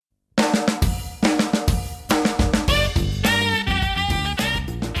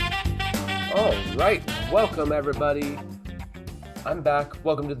Right. Welcome, everybody. I'm back.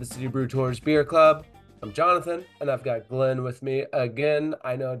 Welcome to the City Brew Tours Beer Club. I'm Jonathan, and I've got Glenn with me again.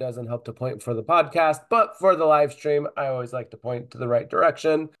 I know it doesn't help to point for the podcast, but for the live stream, I always like to point to the right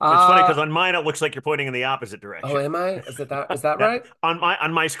direction. It's funny because on mine it looks like you're pointing in the opposite Oh, direction. am I? Is that That right?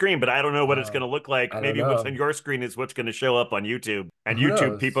 on my screen, but I don't know what it's going Oh, to look like. I don't Maybe what's on know. your screen is what's going to show up on YouTube. And Who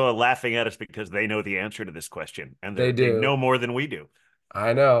YouTube people knows? are laughing at us because they know the answer to this question, and They they do. know more than we do.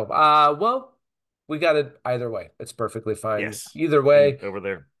 I know. Well, we got it either way. It's perfectly fine. Yes, Either and way. over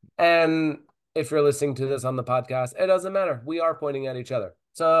there. And if you're listening to this on the podcast, it doesn't matter. We are pointing at each other.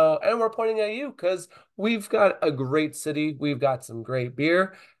 So, and we're pointing at you because we've got a great city. We've got some great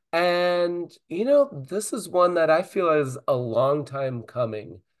beer. And, this is one that I feel is a long time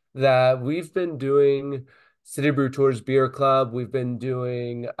coming that we've been doing City Brew Tours Beer Club. We've been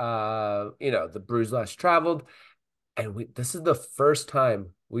doing, the Brews Less Traveled. And this is the first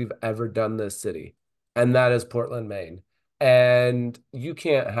time we've ever done this city, and that is Portland, Maine. And you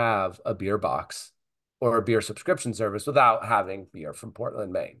can't have a beer box or a beer subscription service without having beer from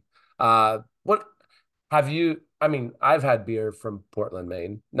Portland, Maine. What have you? I mean, I've had beer from Portland,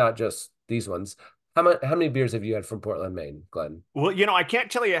 Maine, not just these ones. How many beers have you had from Portland, Maine, Glenn? Well, I can't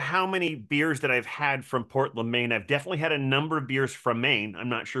tell you how many beers that I've had from Portland, Maine. I've definitely had a number of beers from Maine. I'm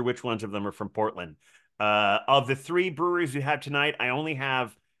not sure which ones of them are from Portland. Of the three breweries we have tonight, I only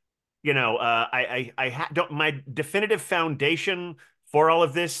have don't my definitive foundation for all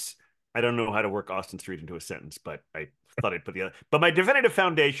of this. I don't know how to work Austin Street into a sentence, but I thought I'd put the other. But my definitive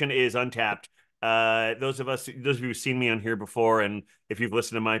foundation is Untapped. Those of you who've seen me on here before, and if you've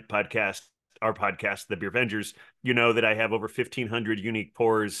listened to my podcast, our podcast, The Beer Vengers, you know that I have over 1,500 unique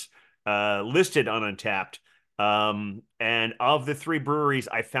pours listed on Untapped. And of the three breweries,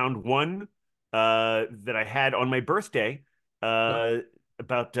 I found one that I had on my birthday. Oh, Uh,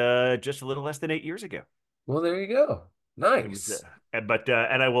 about just a little less than 8 years ago. well, there you go. It was, Nice. but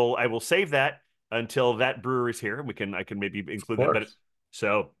and I will save that until that brewer is here, and I can maybe Of include that. But course.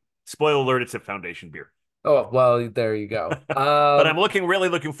 so, spoiler alert, it's a foundation beer. Oh, well, there you go. But I'm really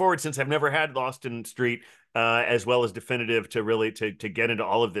looking forward since I've never had Austin Street as well as Definitive to really to get into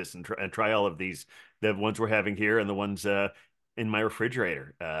all of this and try all of these, the ones we're having here and the ones in my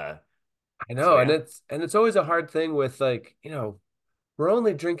refrigerator. I So know, and yeah. it's always a hard thing with like, we're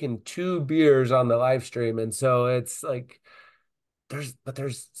only drinking two beers on the live stream, and so it's like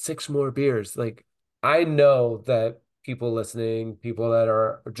there's six more beers. Like I know that people listening, people that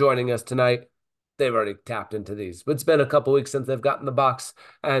are joining us tonight, they've already tapped into these. But it's been a couple weeks since they've gotten the box,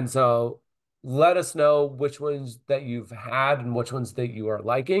 and so let us know which ones that you've had and which ones that you are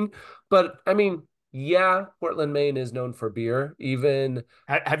liking. But I mean, yeah, Portland, Maine is known for beer. Even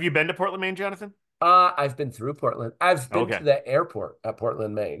Have you been to Portland, Maine, Jonathan? I've been through Portland. I've been to Okay. the airport at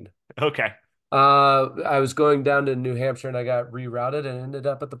Portland, Maine. Okay. I was going down to New Hampshire and I got rerouted and ended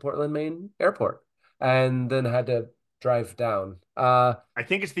up at the Portland, Maine airport and then had to drive down. I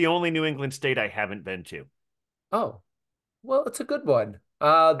think it's the only New England state I haven't been to. Oh, well, it's a good one.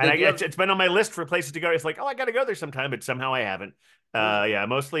 And They do have, it's been on my list for places to go. It's like, oh, I got to go there sometime, but somehow I haven't. mm, Yeah, I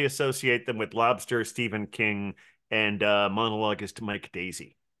mostly associate them with Lobster, Stephen King, and monologuist Mike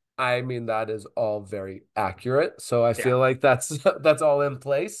Daisy. I mean, that is all very accurate. So I Yeah. feel like that's that's all in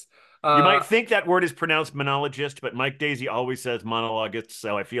place. You Uh, might think that word is pronounced monologist, but Mike Daisy always says monologuist,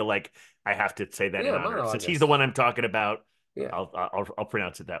 so I feel like I have to say that in yeah, honor. Since he's the monologist. one I'm talking about, Yeah. I'll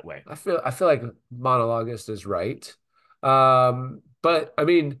pronounce it that way. I feel like monologist is right. But I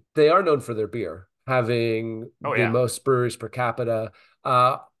mean, they are known for their beer, having Oh the yeah. most breweries per capita.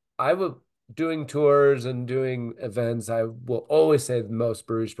 Uh, I would doing tours and doing events, I will always say the most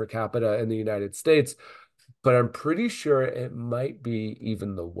breweries per capita in the United States, but I'm pretty sure it might be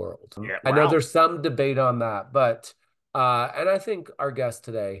even the world. Yeah. I know Wow. there's some debate on that, but and I think our guest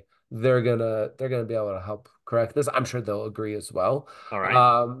today, they're gonna be able to help correct this. I'm sure they'll agree as well. All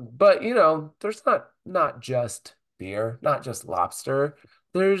right. But there's not just beer, not just lobster.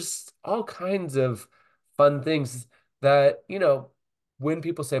 There's all kinds of fun things that, when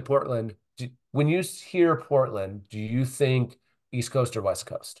people say Portland, when you hear Portland, do you think East Coast or West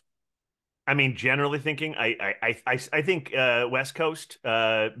Coast? I mean, generally thinking, I think West Coast,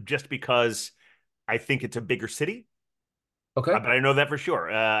 just because I think it's a bigger city. Okay. But I know that for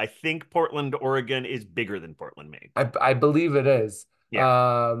sure. I think Portland, Oregon is bigger than Portland, Maine. I believe it is.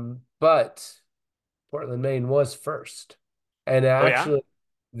 Yeah. But Portland, Maine was first. And Oh yeah. actually,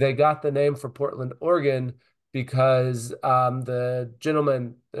 they got the name for Portland, Oregon because the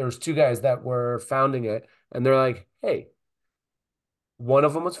gentleman, there was two guys that were founding it, and they're like, hey, one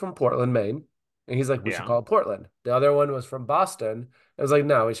of them was from Portland, Maine. And he's like, we should Yeah. call it Portland. The other one was from Boston. I was like,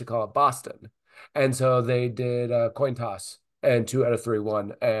 no, we should call it Boston. And so they did a coin toss, and 2 out of 3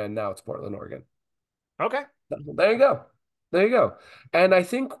 won, and now it's Portland, Oregon. Okay. There you go. There you go. And I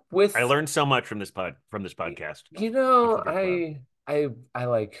think I with, learned so much from this podcast. you Makes know, me very proud.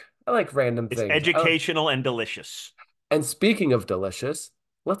 I like random It's things. educational and delicious. And speaking of delicious,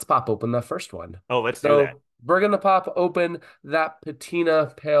 let's pop open that first one. Oh, let's do that. So we're gonna pop open that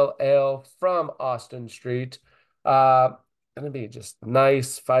Patina Pale Ale from Austin Street. Uh, gonna be just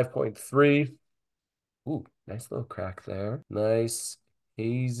nice 5.3. Ooh, nice little crack there. Nice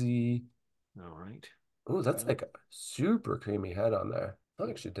hazy. All right. Ooh, There we that's go. like a super creamy head on there. I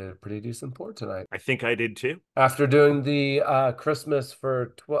actually did a pretty decent pour tonight. I think I did too. After doing the Christmas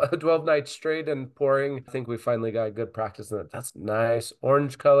for 12 nights straight and pouring, I think we finally got good practice in it. That's nice.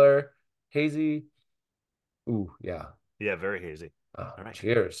 Orange color, hazy. Ooh, yeah. Yeah, very hazy. Oh, All right.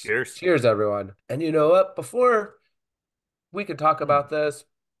 cheers. Cheers. Cheers, everyone. And you know what? Before we could talk Mm, about this,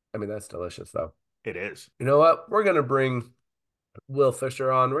 I mean, that's delicious, though. it is. You know what? We're going to bring Will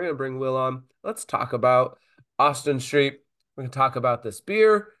Fisher on. We're going to bring Will on. Let's talk about Austin Street. We're going to talk about this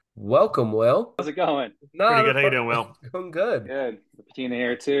beer. Welcome, Will. How's it going? Pretty Not a good. How you pro- doing, Will? going good. Good. The patina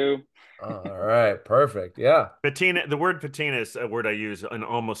here too. All right, perfect. Yeah. Patina. The word patina is a word I use in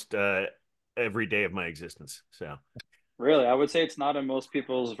almost every day of my existence. So, Really, I would say it's not in most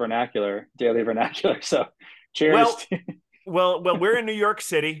people's vernacular, daily vernacular. So, cheers. well, we're in New York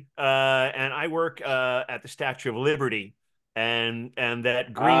City, and I work at the Statue of Liberty, and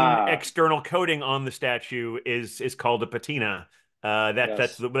that green Ah, external coating on the statue is called a patina. yes,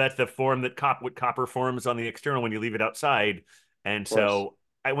 That's the form that what copper forms on the external when you leave it outside. And of course. so,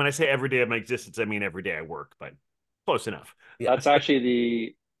 when I say every day of my existence, I mean every day I work, but close enough. Yeah. That's actually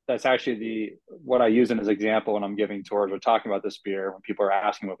the that's actually the what I use in as example when I'm giving tours or talking about this beer when people are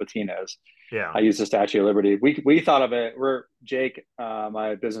asking what patina is. Yeah. I use the Statue of Liberty. We thought of it. We're Jake,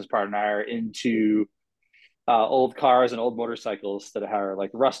 my business partner, and I are into old cars and old motorcycles that are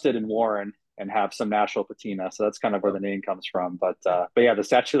like rusted and worn and have some natural patina. So that's kind of where the Oh, name comes from. But yeah, the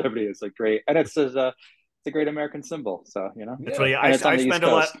Statue of Liberty is a great, and it's a great American symbol. So It's yeah. funny. and it's on I the East spend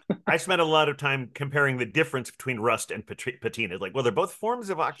a lot. Coast. I spend a lot of time comparing the difference between rust and patina. Like, well, they're both forms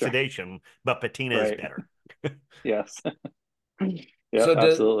of Sure. oxidation, but patina is Right. better. Yes. So Yep.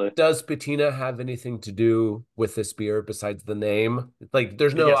 Absolutely. does patina have anything to do with this beer besides the name? Like,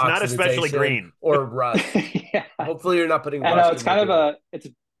 there's no Yes, not especially oxidization green. or rust. Yeah. Hopefully, you're not putting I know rust in your beer. it's a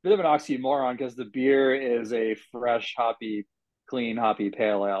bit of an oxymoron because the beer is a fresh, hoppy, clean, hoppy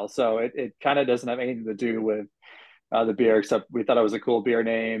pale ale. So it kind of doesn't have anything to do with the beer, except we thought it was a cool beer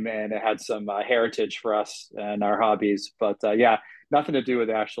name and it had some heritage for us and our hobbies. But yeah, nothing to do with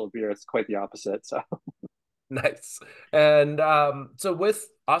the actual beer. It's quite the opposite. So Nice. And so with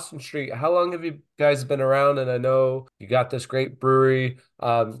Austin Street, how long have you guys been around? And I know you got this great brewery,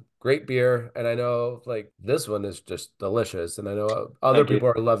 great beer, and I know like this one is just delicious. And I know other thank you. people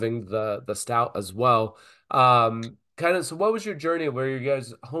are loving the stout as well. Kind of, so what was your journey? Were you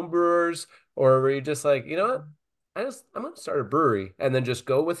guys home brewers, or were you just like, you know what? I'm gonna start a brewery and then just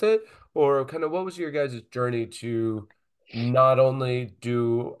go with it? Or kind of what was your guys' journey to not only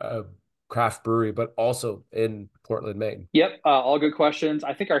do a craft brewery, but also in Portland, Maine? Yep, all good questions.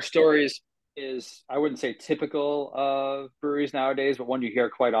 I think our stories is I wouldn't say typical of breweries nowadays, but one you hear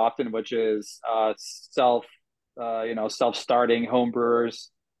quite often, which is self starting home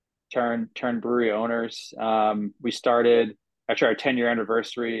brewers turn brewery owners. We started actually our 10-year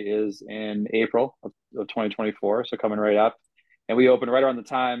anniversary is in April of 2024, so coming right up, and we opened right around the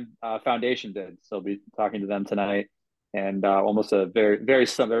time Foundation did. So I'll be talking to them tonight, and almost a very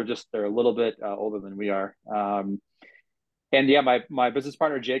similar. They're a little bit older than we are. And yeah, my business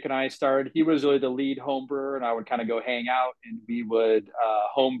partner Jake and I started. He was really the lead home brewer, and I would kind of go hang out, and we would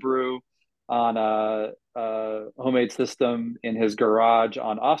home brew on a homemade system in his garage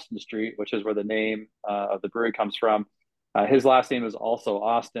on Austin Street, which is where the name of the brewery comes from. His last name is also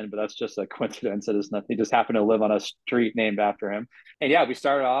Austin, but that's just a coincidence. It is nothing. He just happened to live on a street named after him. And yeah, we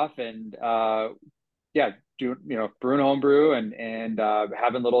started off and yeah, do brewing homebrew and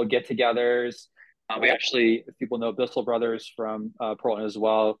having little get-togethers. We actually, if people know Bissell Brothers from Portland as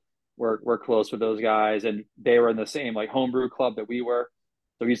well, we're close with those guys, and they were in the same like homebrew club that we were.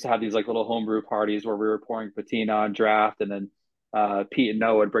 So we used to have these like little homebrew parties where we were pouring patina on draft, and then Pete and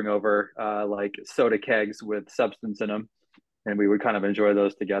Noah would bring over like soda kegs with substance in them, and we would kind of enjoy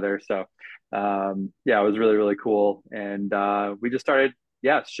those together. So yeah, it was really cool, and we just started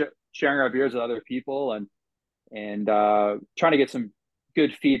yeah sharing our beers with other people and trying to get some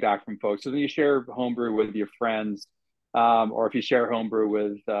good feedback from folks. So when you share homebrew with your friends, or if you share homebrew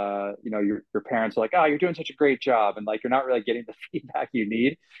with your parents are like, oh, you're doing such a great job, and like you're not really getting the feedback you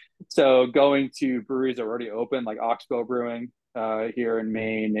need. So going to breweries that are already open, like Oxbow Brewing here in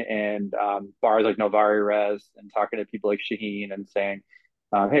Maine, and bars like Novari Res, and talking to people like Shaheen and saying,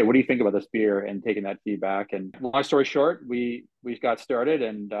 hey, what do you think about this beer? And taking that feedback. And long story short, we got started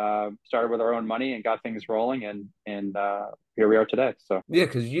and started with our own money and got things rolling, and here we are today. So Yeah,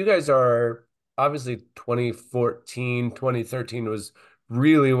 because you guys are obviously 2014, 2013 was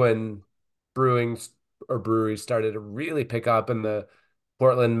really when brewing or breweries started to really pick up in the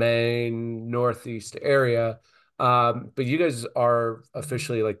Portland, Maine, Northeast area. But you guys are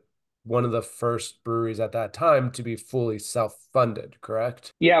officially like one of the first breweries at that time to be fully self-funded,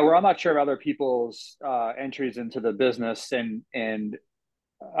 correct? yeah, I'm not sure of other people's entries into the business, and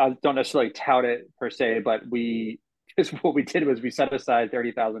I don't necessarily tout it per se, but we because what we did was we set aside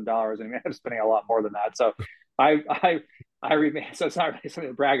 $30,000, and we ended up spending a lot more than that. So I I I remain, so it's not really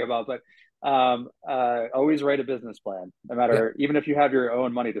something to brag about, but always write a business plan, no Yeah. matter, even if you have your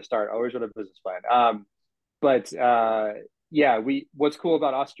own money to start, always write a business plan. But yeah, we what's cool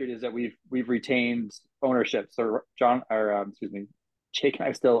about Off Street is that we've retained ownership. So John, or excuse me, Jake and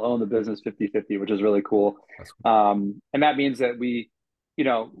I still own the business 50-50, which is really cool. That's And that means that we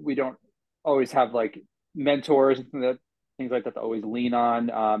don't always have like mentors and things like that to always lean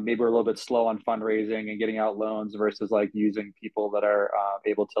on. Maybe we're a little bit slow on fundraising and getting out loans versus like using people that are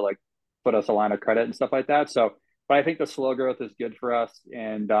able to like put us a line of credit and stuff like that. So, but I think the slow growth is good for us,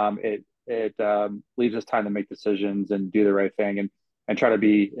 and it leaves us time to make decisions and do the right thing, and try to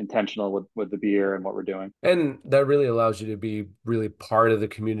be intentional with the beer and what we're doing. And that really allows you to be really part of the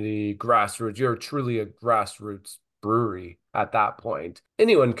community, grassroots. You're truly a grassroots brewery at that point.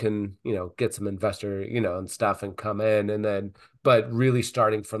 Anyone can, get some investor, and stuff and come in and then, but really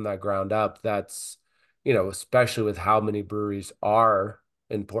starting from that ground up, that's, especially with how many breweries are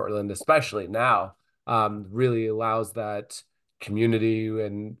in Portland, especially now, really allows that community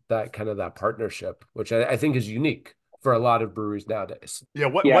and that kind of that partnership, which I think is unique for a lot of breweries nowadays. Yeah,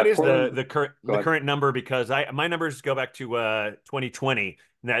 Yeah, what is Portland. Go the ahead. current number? Because I my numbers go back to 2020.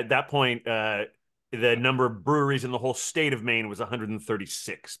 And at that point, the number of breweries in the whole state of Maine was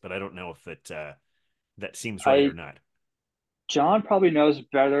 136, but I don't know if that seems right or I not. John probably knows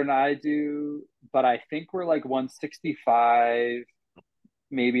better than I do, but I think we're like 165,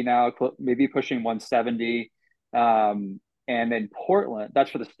 maybe now, maybe pushing 170. And then Portland,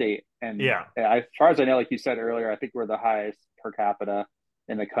 that's for the state. And Yeah. as far as I know, like you said earlier, I think we're the highest per capita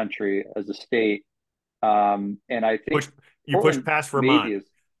in the country as a state. And I think Push you push Portland past Vermont. maybe is,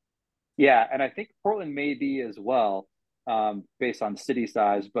 yeah, and I think Portland may be as well, based on city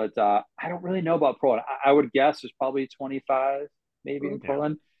size. But I don't really know about Portland. I would guess there's probably 25 maybe in Yeah.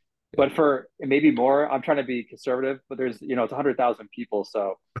 Portland, Yeah. but for maybe more. I'm trying to be conservative, but there's it's 100,000 people,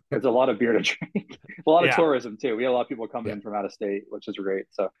 so there's a lot of beer to drink, a lot of Yeah. tourism too. We have a lot of people coming Yeah. in from out of state, which is great.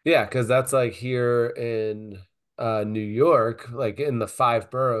 So Yeah, because that's like here in New York, like in the five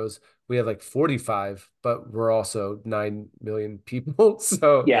boroughs, we have like 45, but we're also 9 million people.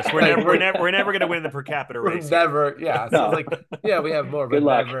 So Yes, yeah, we're like we're never going to win the per capita we're race here. never, yeah. So it's no, like, yeah, we have more, good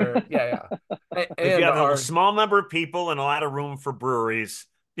but luck. never, yeah, yeah. If you And have a our, small number of people and a lot of room for breweries,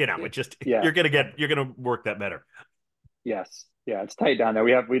 it just Yeah, you're gonna work that better. yes, yeah, it's tight down there.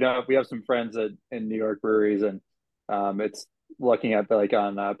 We have some friends in New York breweries, and it's looking at like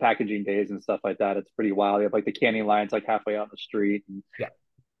on packaging days and stuff like that. It's pretty wild. You have like the canning lines like halfway out in the street, and yeah.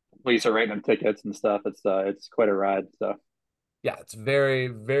 police are writing them tickets and stuff. It's quite a ride. So Yeah, it's very,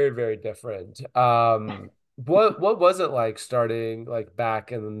 very, very different. What was it like starting like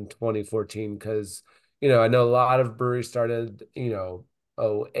back in 2014? Because, I know a lot of breweries started,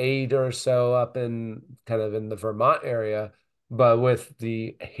 08 or so up in kind of in the Vermont area, but with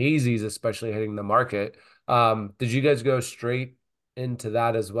the hazies especially hitting the market, did you guys go straight into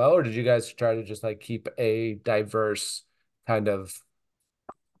that as well, or did you guys try to just like keep a diverse kind of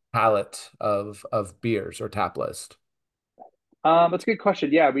palette of beers or tap list? that's a good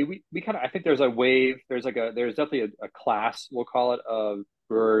question. Yeah, we kind of, I think there's a wave. There's definitely a class, we'll call it, of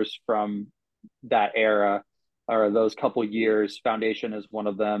brewers from that era or those couple years. Foundation is one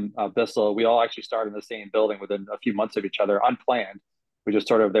of them. Bissell. We all actually started in the same building within a few months of each other, unplanned. We just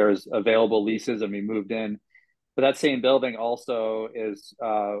sort of, there was available leases and we moved in. But that same building also is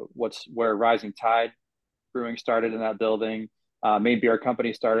what's where Rising Tide Brewing started in that building. Maine Beer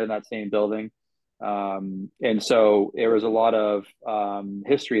Company started in that same building. And so there was a lot of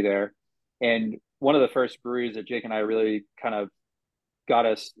history there. And one of the first breweries that Jake and I really kind of got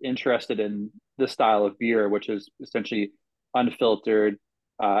us interested in this style of beer, which is essentially unfiltered,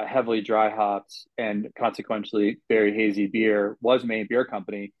 heavily dry hopped and consequently very hazy beer was Maine Beer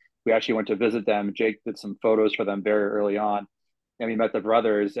Company. We actually went to visit them. Jake did some photos for them very early on, and we met the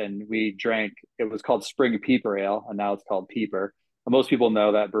brothers and we drank. It was called Spring Peeper Ale, and now it's called Peeper. And most people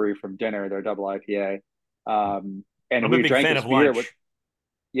know that brewery from dinner, their double IPA. And I'm a we big drank fan this of beer with, lunch.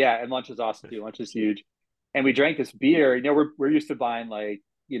 yeah, and lunch is awesome too. Lunch is huge. And we drank this beer. We're used to buying like,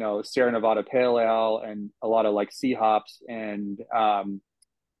 Sierra Nevada Pale Ale and a lot of like sea hops and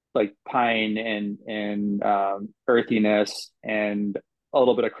like pine and earthiness and a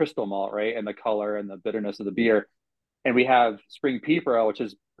little bit of crystal malt, right? And the color and the bitterness of the beer. And we have Spring Peeper Ale, which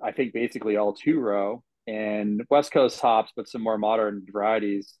is I think basically all two row and West Coast hops, but some more modern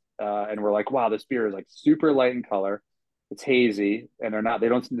varieties. And we're like, wow, this beer is like super light in color. It's hazy, and they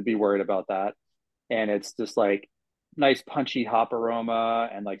don't seem to be worried about that. And it's just like nice punchy hop aroma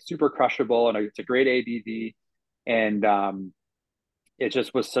and like super crushable, and it's a great ABV. And it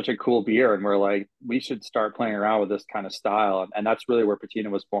just was such a cool beer, and we're like, we should start playing around with this kind of style, and that's really where Patina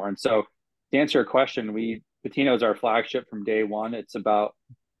was born. So to answer your question, we Patina is our flagship from day one. It's about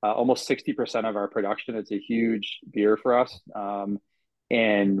almost 60% of our production. It's a huge beer for us,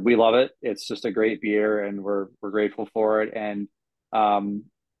 and we love it. It's just a great beer, and we're grateful for it. And um,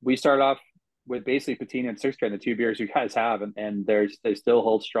 we started off with basically Patina and Six Grain, the two beers you guys have, and they still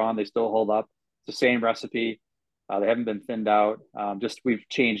hold strong. They still hold up. It's the same recipe. They haven't been thinned out. Just we've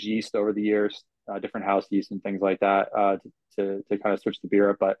changed yeast over the years, different house yeast and things like that, to kind of switch the beer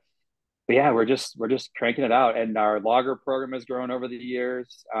up. But yeah, we're just cranking it out, and our lager program has grown over the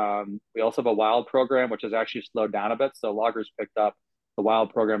years. We also have a wild program, which has actually slowed down a bit. So lagers picked up. The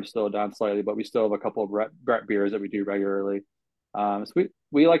wild program slowed down slightly, but we still have a couple of Brett beers that we do regularly. So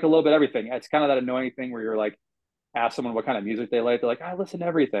we like a little bit of everything. It's kind of that annoying thing where you're like, ask someone what kind of music they like. They're like, I listen to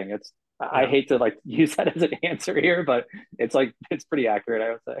everything. I Yeah. hate to like use that as an answer here, but it's pretty accurate,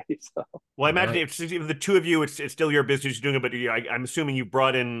 I would say. So Well, I imagine Right. if the two of you, it's still your business you're doing it, but I'm assuming you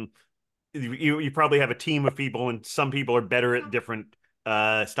brought in you probably have a team of people, and some people are better at different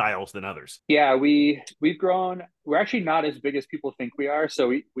styles than others. yeah, we've grown. We're actually not as big as people think we are. So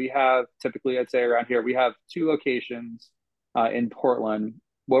we have typically, I'd say around here, we have two locations in Portland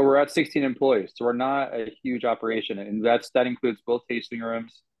where we're at 16 employees. So we're not a huge operation, and that includes both tasting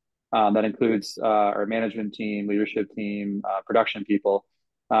rooms. That includes our management team, leadership team, production people.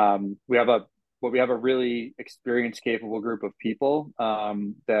 We have a really experienced, capable group of people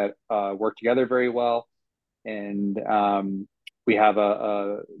that work together very well, and we have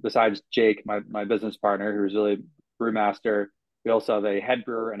besides Jake, my business partner, who's really brewmaster. We also have a head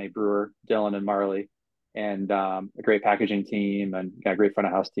brewer and a brewer, Dylan and Marley, and a great packaging team and got a great front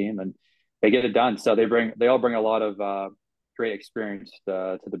of house team, and they get it done. So they all bring a lot of great experience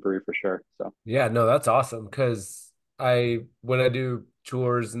to the brewery for sure. So Yeah, no, that's awesome because when I do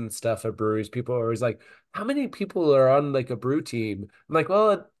tours and stuff at breweries, people are always like, how many people are on like a brew team? I'm like,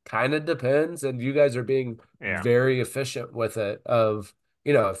 well, it kind of depends. And you guys are being Yeah. very efficient with it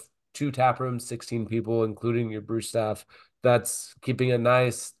if two tap rooms, 16 people, including your brew staff, that's keeping it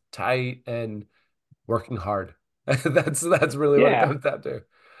nice, tight, and working hard. That's really what it yeah, comes down to.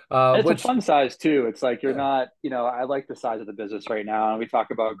 and it's a Which fun size too. It's like you're yeah, not, I like the size of the business right now, and we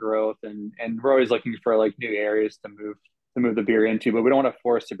talk about growth, and we're always looking for like new areas to move the beer into, but we don't want to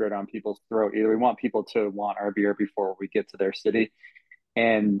force the beer down people's throat either. We want people to want our beer before we get to their city,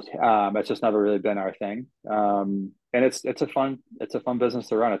 and that's just never really been our thing. And it's a fun business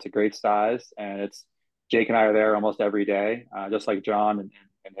to run. It's a great size, and it's Jake and I are there almost every day, just like John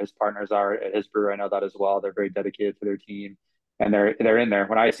and his partners are at his brewer. I know that as well. They're very dedicated to their team, and they're in there.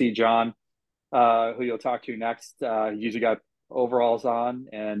 When I see John, who you'll talk to next, he's usually got overalls on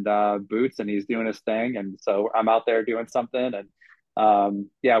and boots, and he's doing his thing. And so I'm out there doing something, and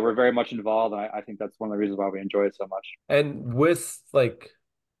yeah, we're very much involved. And I think that's one of the reasons why we enjoy it so much. and with like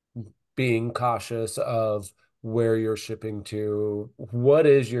being cautious of where you're shipping to, what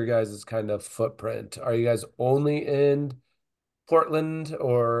is your guys' kind of footprint? Are you guys only in Portland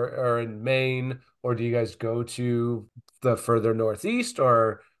or in Maine, or do you guys go to the further northeast,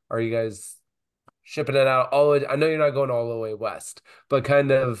 or are you guys shipping it out all the way? I know you're not going all the way west, but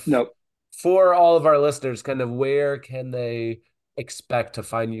kind of Nope. for all of our listeners, kind of where can they expect to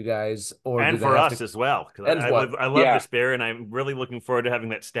find you guys, or do And they for have to? us as well, because And what? I love Yeah. this beer, and I'm really looking forward to having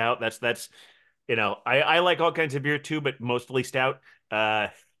that stout. I like all kinds of beer too, but mostly stout. Uh,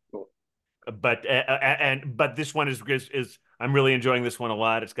 Cool. but this one is I'm really enjoying this one a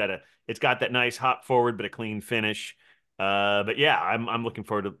lot. It's got that nice hop forward but a clean finish. But yeah, I'm looking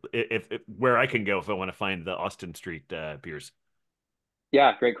forward to if where I can go if I want to find the Austin Street beers.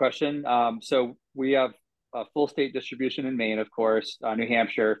 Yeah, great question. So we have full state distribution in Maine, of course. New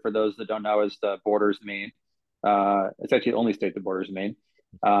Hampshire, for those that don't know, is the borders Maine. It's actually the only state that borders Maine.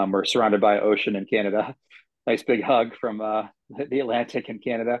 We're surrounded by ocean in Canada. Nice big hug from the Atlantic in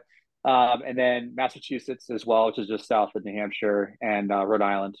Canada. And then Massachusetts as well, which is just south of New Hampshire, and Rhode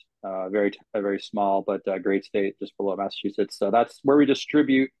Island, very small but great state just below Massachusetts. So that's where we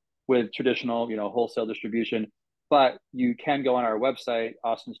distribute with traditional, wholesale distribution. But you can go on our website,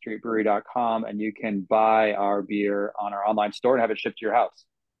 austinstreetbrewery.com, and you can buy our beer on our online store and have it shipped to your house.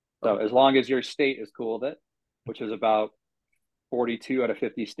 So Oh, as long as your state is cool with it, which is about 42 out of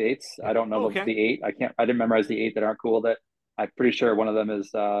 50 states. I yeah. don't know Oh, about okay. the eight. I didn't memorize the eight that aren't cool with it. I'm pretty sure one of them is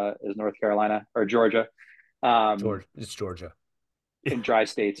North Carolina or Georgia. Um, Georgia. It's Georgia. in dry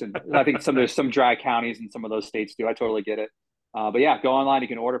states, and I think there's some dry counties in some of those states too. I totally get it. But yeah, go online. You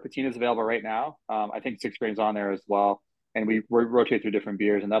can order. Patina's available right now. I think Six Grain's on there as well, and we rotate through different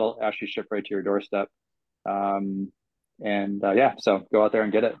beers, and that'll actually ship right to your doorstep. Um, and yeah, so go out there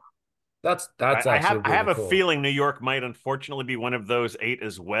and get it. That's actually I have really a cool. feeling New York might unfortunately be one of those eight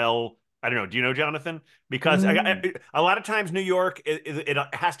as well. I don't know. Do you know, Jonathan? Because Mm, a lot of times New York, it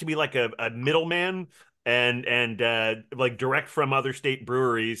has to be like a middleman and like direct from other state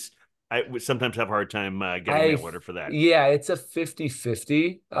breweries. I would sometimes have a hard time getting I mail order for that. yeah, it's a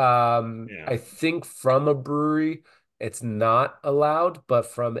 50-50. Yeah. I think from a brewery it's not allowed, but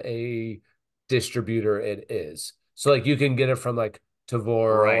from a distributor it is. So like you can get it from like Tavor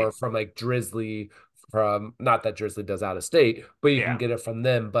or Right. from like Drizzly from not that Drizzly does out of state, but you can Yeah. get it from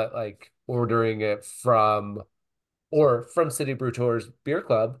them, but like ordering it from or from City Brew Tours Beer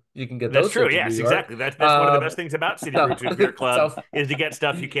Club, you can get That's those true. shipped to New Yes, York. exactly. That's one of the best things about City Brew So, Beer Club so is to get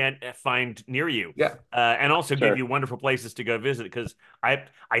stuff you can't find near you, yeah. and also give Sure. you wonderful places to go visit. Because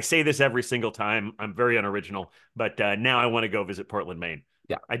I say this every single time. I'm very unoriginal, but now I want to go visit Portland, Maine.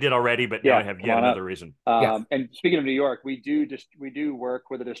 Yeah. I did already, but now I Yeah, have come yet on up. another reason. Yeah. And speaking of New York, we do work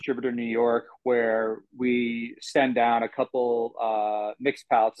with a distributor in New York where we send down a couple mixed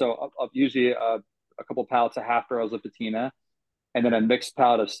pallets. So usually a couple pallets of half barrels of patina, and then a mixed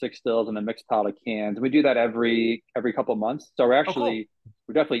pallet of stick stills and a mixed pallet of cans. And we do that every couple of months. So Oh, cool.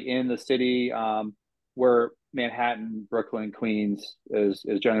 we're definitely in the city. Where Manhattan, Brooklyn, Queens is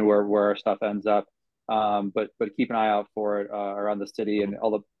generally where our stuff ends up. But keep an eye out for it around the city and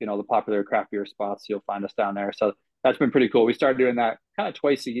all the the popular craft beer spots. You'll find us down there. So that's been pretty cool. We started doing that kind of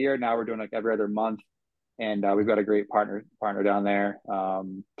twice a year. Now we're doing like every other month, and we've got a great partner down there. So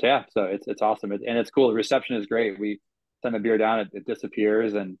yeah, so it's awesome, and it's cool. The reception is great. We send the beer down, it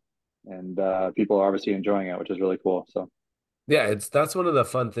disappears, and people are obviously enjoying it, which is really cool. So Yeah, it's that's one of the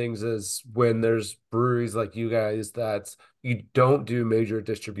fun things is when there's breweries like you guys that you don't do major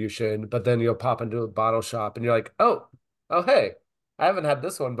distribution, but then you'll pop into a bottle shop and you're like, oh hey, I haven't had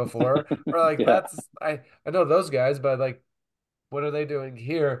this one before. Or like yeah, that's I know those guys, but like what are they doing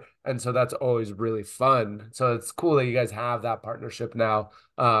here? And so that's always really fun. So it's cool that you guys have that partnership now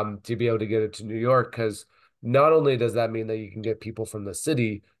to be able to get it to New York because not only does that mean that you can get people from the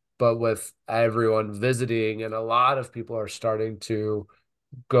city, but with everyone visiting and a lot of people are starting to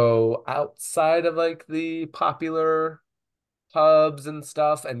go outside of like the popular pubs and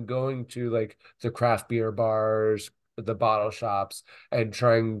stuff and going to like the craft beer bars, the bottle shops and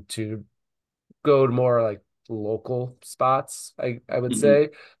trying to go to more like local spots, I would hmm say,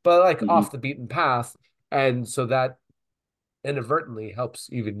 but like hmm off the beaten path. And so that inadvertently helps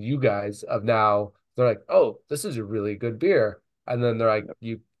even you guys of now they're like, oh, this is a really good beer. And then they're like, yep,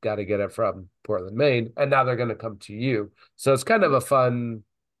 you got to get it from Portland, Maine. And now they're going to come to you. So it's kind of yep. a fun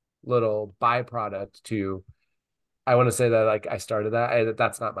little byproduct to I want to say that like I started that.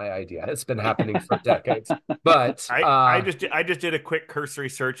 That's not my idea. It's been happening for decades. But I just did a quick cursory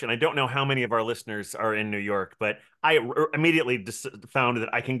search, and I don't know how many of our listeners are in New York, but immediately found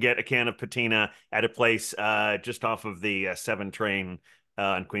that I can get a can of patina at a place just off of the 7 train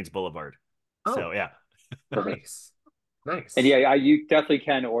on Queens Boulevard. So oh, yeah. Perfect. nice. And Nice. yeah, you definitely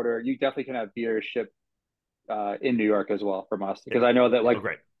can order. You definitely can have beer shipped in New York as well from us, Yeah. because I know that Oh, like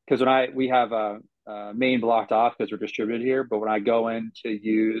great. because we have Maine blocked off because we're distributed here, but when I go in to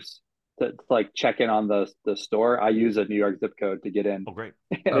use to like check in on the store, I use a New York zip code to get in, Oh, great.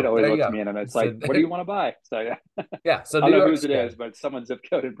 and it Oh, always there you lets go. me in, and it's like, So what do you want to buy? So yeah, yeah, so I New don't know whose York's it is, good. but it's someone's zip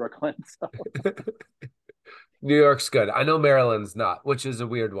code in Brooklyn. So New York's good. I know Maryland's not, which is a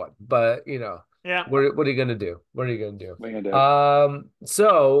weird one, but Yeah. what are you gonna do? What are you gonna do? what are you gonna do?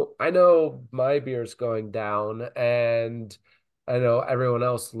 So I know my beer's going down, and I know everyone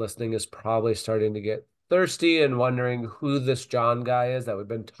else listening is probably starting to get thirsty and wondering who this John guy is that we've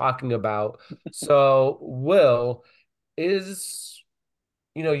been talking about. So, Will, is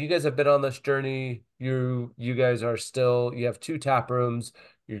you guys have been on this journey you guys are still, you have two tap rooms.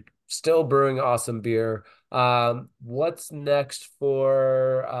 You're still brewing awesome beer. What's next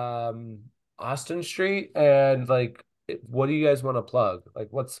for Austin Street, and like what do you guys want to plug? Like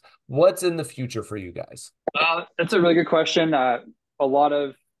what's in the future for you guys? That's a really good question. A lot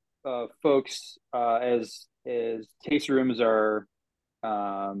of folks, as taste rooms are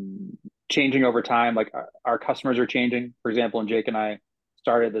changing over time, like our customers are changing. For example, when Jake and I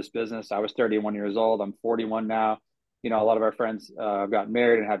started this business, I was 31 years old. I'm 41 now. A lot of our friends have gotten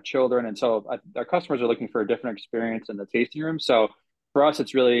married and have children, and so our customers are looking for a different experience in the tasting room. So for us,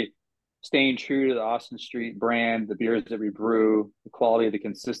 it's really staying true to the Austin Street brand, the beers that we brew, the quality, the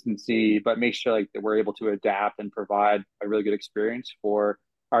consistency, but make sure like that we're able to adapt and provide a really good experience for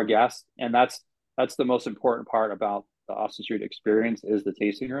our guests. And that's the most important part about the Austin Street experience is the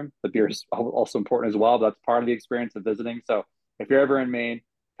tasting room. The beer is also important as well, but that's part of the experience of visiting. So if you're ever in Maine,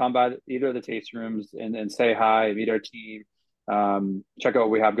 come by either of the tasting rooms and say hi, meet our team, check out what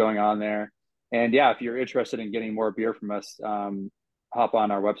we have going on there. And yeah, if you're interested in getting more beer from us, hop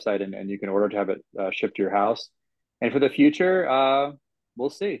on our website and you can order to have it shipped to your house. And for the future, we'll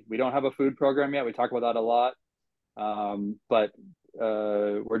see. We don't have a food program yet. We talk about that a lot, but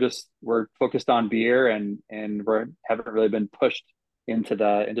we're focused on beer and we haven't really been pushed into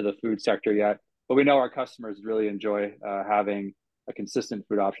the food sector yet. But we know our customers really enjoy having a consistent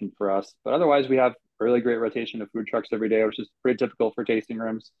food option for us. But otherwise, we have a really great rotation of food trucks every day, which is pretty typical for tasting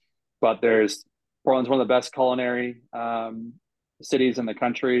rooms. But Portland's one of the best culinary cities in the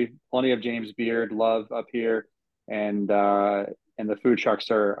country. Plenty of James Beard love up here, and the food trucks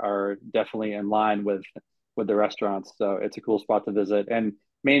are definitely in line with the restaurants. So it's a cool spot to visit, and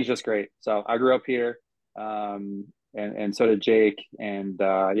Maine's just great. So I grew up here, and so did Jake, and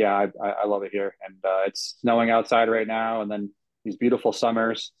yeah, I love it here. And it's snowing outside right now, and then these beautiful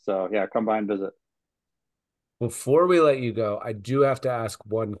summers. So yeah, come by and visit. Before we let you go, I do have to ask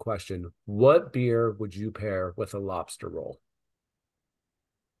one question. What beer would you pair with a lobster roll?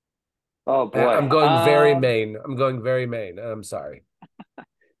 Oh I'm boy. going very Maine. I'm going very Maine. I'm sorry.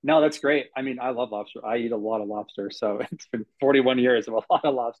 No, that's great. I mean, I love lobster. I eat a lot of lobster, so it's been 41 years of a lot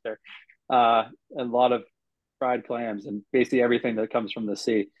of lobster, a lot of fried clams, and basically everything that comes from the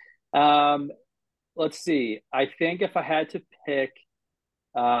sea. Um, let's see. I think if I had to pick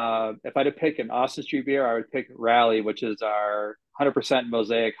an Austin Street beer, I would pick Rally, which is our 100%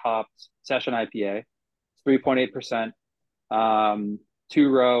 Mosaic hopped session IPA. It's 3.8%, two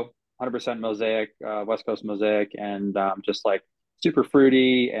row, 100% Mosaic, West Coast Mosaic, and just like super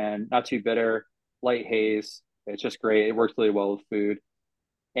fruity and not too bitter, light haze. It's just great. It works really well with food.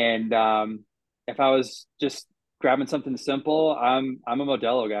 And if I was just grabbing something simple, I'm a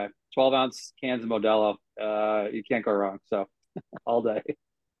Modelo guy. 12-ounce cans of Modelo. You can't go wrong. So all day.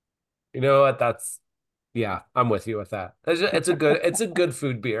 You know what? Yeah, I'm with you with that. It's a good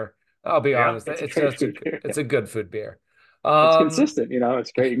food beer. I'll be Yeah. honest. It's a great food beer. It's a good food beer. It's Um, consistent.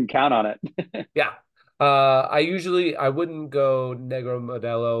 It's great. You can count on it. yeah. I wouldn't go Negro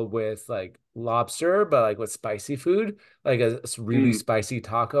Modelo with like lobster, but like with spicy food, like a really Mm, spicy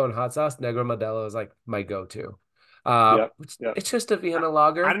taco and hot sauce, Negro Modelo is like my go-to. yep. Yep. It's just a Vienna I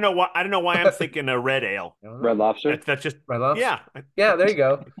lager. don't know why. I don't know why I'm thinking a red ale. I don't Red know. Lobster. That's just Red Lobster. yeah. Yeah, there you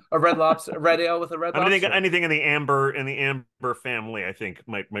go. A red lobster, a red ale with a red I don't think lobster. anything in the amber family. I think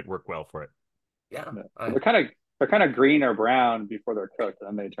might work well for it. Yeah. Yeah. They're kind of green or brown before they're cooked,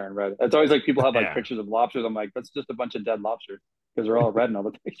 and then they turn red. It's always like people have like Yeah. pictures of lobsters. I'm like, that's just a bunch of dead lobsters because they're all red in all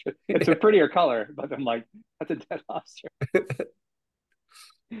the pictures. It's a prettier color, but I'm like, that's a dead lobster.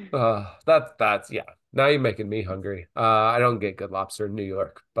 That's yeah. Now you're making me hungry. I don't get good lobster in New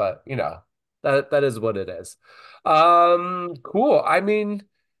York, but that is what it is. Cool. I mean,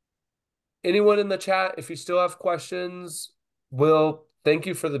 anyone in the chat, if you still have questions, Will, thank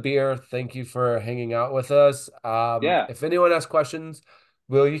you for the beer. Thank you for hanging out with us. Yeah, If anyone has questions,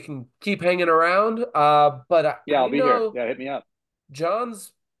 Will, you can keep hanging around. But yeah, I'll be here. Yeah, hit me up.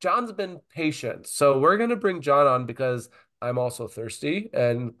 John's John's been patient, so we're gonna bring John on because I'm also thirsty.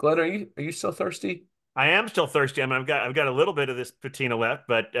 And Glenn, are you still thirsty? I am still thirsty. I mean, I've got a little bit of this patina left,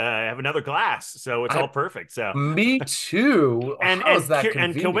 but I have another glass, so it's all I perfect. So, Me too. How's that and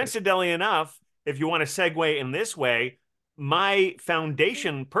convenient? coincidentally enough, if you want to segue in this way, my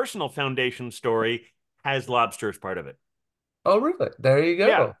personal foundation story has lobster as part of it. Oh, really? There you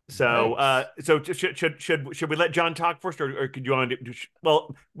Yeah. go. So, Nice. should we let John talk first, or could you want to?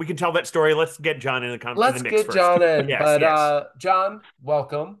 Well, we can tell that story. Let's get John in the Let's mix get first. John in. Yes, But yes. John,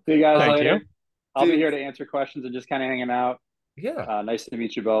 welcome. See you guys Uh, Thank you. later. I'll be dude, here to answer questions and just kind of hanging out. yeah. Nice to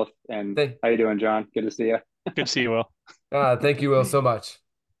meet you both. And Th how you doing, John? Good to see you. Good to see you, Will. Thank you, Will, so much.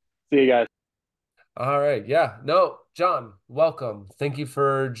 See you guys. All right. Yeah. No, John, welcome. Thank you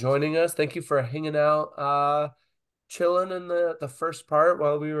for joining us. Thank you for hanging out, chilling in the first part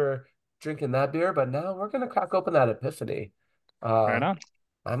while we were drinking that beer, but now we're gonna crack open that epiphany. Right Uh, on.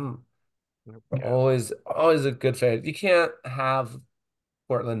 I'm Yeah, always a good fan. You can't have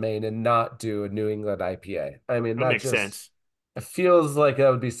Portland, Maine, and not do a New England IPA. I mean, that that makes just sense. it feels like that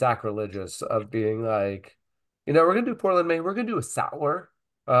would be sacrilegious of being like, we're gonna do Portland, Maine. We're gonna do a sour.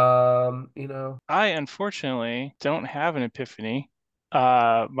 You know, I unfortunately don't have an epiphany.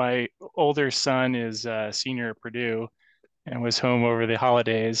 My older son is a senior at Purdue and was home over the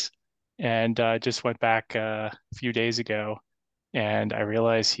holidays and just went back a few days ago and I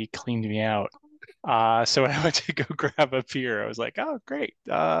realized he cleaned me out. So when I went to go grab a beer, I was like, oh, great.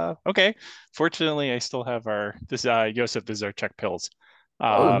 Okay. Fortunately, I still have Yosef, this is our Czech pills.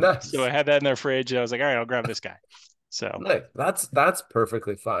 oh, So I nice. had that in their fridge. I was like, all right, I'll grab this guy. So Nice. That's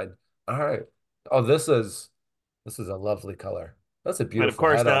perfectly fine. All right. Oh, this is a lovely color. That's a And of beautiful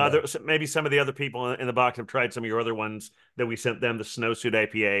course, head on there. maybe some of the other people in the box have tried some of your other ones that we sent them, the Snowsuit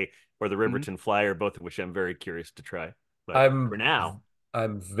IPA or the mhm. Riverton Flyer, both of which I'm very curious to try. But for I'm now,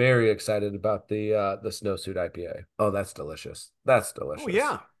 I'm very excited about the snowsuit IPA. Oh, that's delicious. That's oh delicious.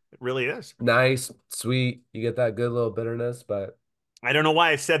 yeah, it really is. Nice, sweet. You get that good little bitterness, but I don't know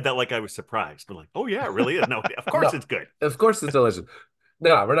why I said that like I was surprised. I'm like, oh yeah, it really is. No, of course no, it's good. of course it's delicious.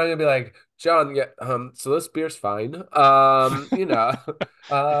 No, we're not gonna be like, John, yeah, so this beer's fine. We'll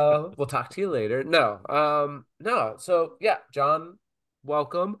talk to you later. No, no. So yeah, John,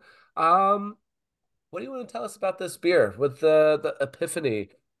 welcome. Um, what do you want to tell us about this beer with the epiphany?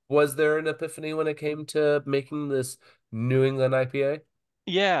 Was there an epiphany when it came to making this New England IPA?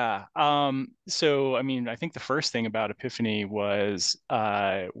 Yeah. So I mean, I think the first thing about Epiphany was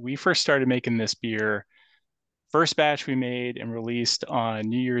we first started making this beer. First batch we made and released on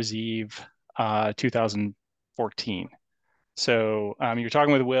New Year's Eve, 2014. So you're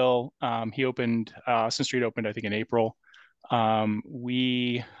talking with Will. He opened Austin Street opened, I think, in April.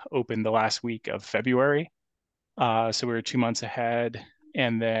 We opened the last week of February. So we were 2 months ahead.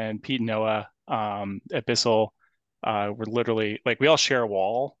 And then Pete and Noah at Bissell were literally like we all share a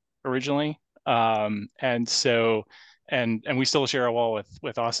wall originally. And so and we still share a wall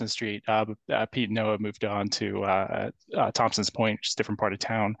with Austin Street. Pete and Noah moved on to Thompson's Point, which is a different part of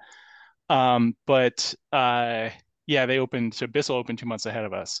town. But yeah, they opened, so Bissell opened 2 months ahead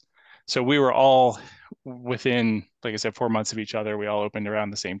of us. So we were all within, like I said, 4 months of each other. We all opened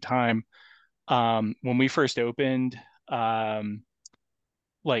around the same time. When we first opened, um,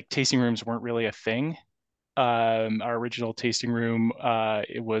 like tasting rooms weren't really a thing. Our original tasting room,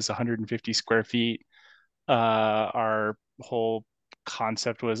 it was 150 square feet. Our whole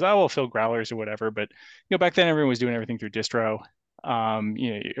concept was, oh, we'll fill growlers or whatever. But back then everyone was doing everything through distro.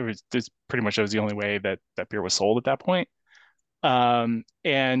 It was this pretty much that was the only way that beer was sold at that point.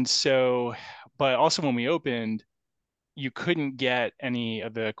 And so, but also when we opened, you couldn't get any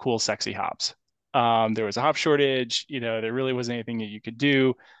of the cool, sexy hops. There was a hop shortage. There really wasn't anything that you could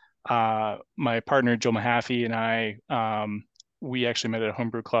do. My partner, Joe Mahaffey, and I, we actually met at a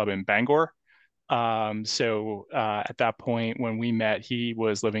homebrew club in Bangor. At that point, when we met, he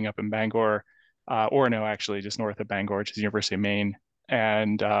was living up in Bangor, or no, actually, just north of Bangor, which is the University of Maine.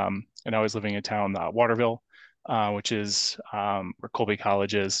 And I was living in town, Waterville, which is where Colby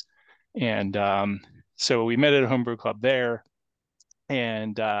College is. And so we met at a homebrew club there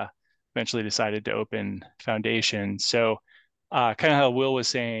and eventually decided to open Foundation. So, kind of how Will was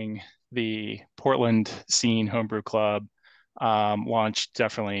saying, the Portland scene homebrew club launched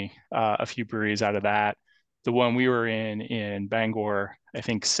definitely a few breweries out of that. The one we were in Bangor, I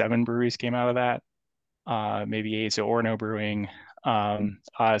think 7 breweries came out of that, maybe 8. So Orono Brewing,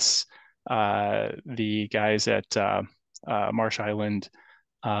 us, the guys at Marsh Island.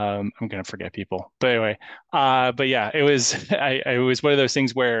 I'm gonna forget people, but anyway, but yeah, it was it was one of those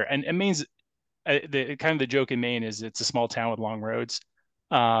things where and Maine's the kind of the joke in Maine is it's a small town with long roads.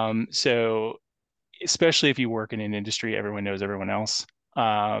 So especially if you work in an industry, everyone knows everyone else.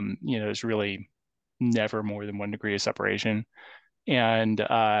 There's really never more than 1 degree of separation. And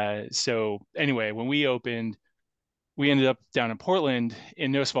so anyway, when we opened, we ended up down in Portland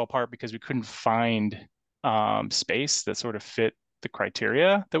in no small part because we couldn't find space that sort of fit the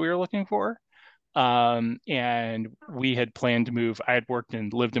criteria that we were looking for. And we had planned to move. I had worked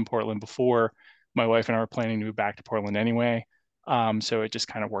and lived in Portland before. My wife and I were planning to move back to Portland anyway. So it just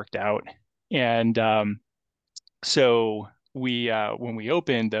kind of worked out. And so when we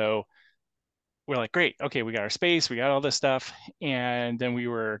opened though, we're like, great, okay, we got our space, we got all this stuff. And then we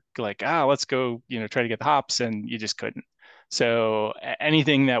were like, let's go, try to get the hops, and you just couldn't. So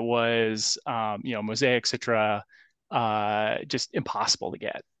anything that was, Mosaic Citra, just impossible to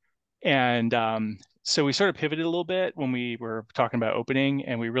get. And so we sort of pivoted a little bit when we were talking about opening,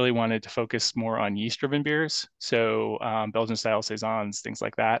 and we really wanted to focus more on yeast-driven beers. So Belgian-style saisons, things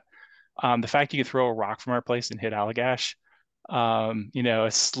like that. The fact you could throw a rock from our place and hit Allagash,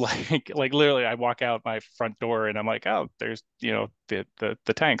 it's like literally I walk out my front door and I'm like, oh, there's the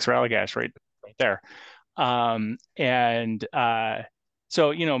tanks for Allagash right there. And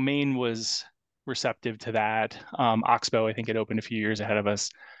so Maine was receptive to that. Oxbow, I think, had opened a few years ahead of us.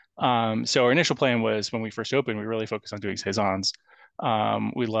 So our initial plan was when we first opened, we really focused on doing saisons.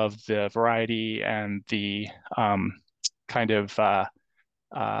 We loved the variety and the kind of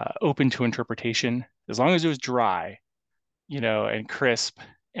open to interpretation, as long as it was dry, and crisp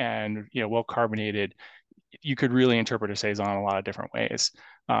and well carbonated. You could really interpret a saison a lot of different ways,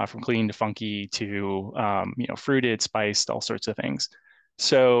 from clean to funky to fruited, spiced, all sorts of things.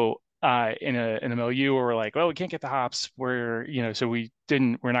 So in a milieu where we're like, well, we can't get the hops, so we're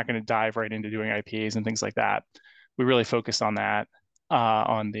not going to dive right into doing IPAs and things like that. We really focused on that,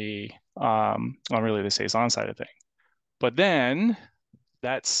 on really the saison side of thing. But then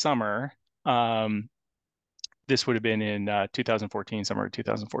that summer, um, this would have been in 2014, summer of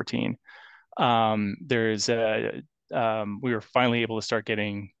 2014. We were finally able to start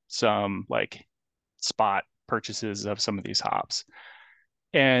getting some like spot purchases of some of these hops.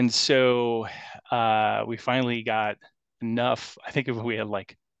 And so we finally got enough. I think if we had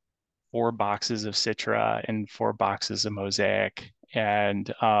like 4 boxes of Citra and 4 boxes of Mosaic.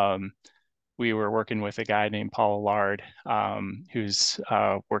 And we were working with a guy named Paul Allard, who's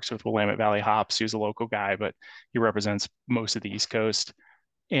works with Willamette Valley Hops, who's a local guy, but he represents most of the East Coast.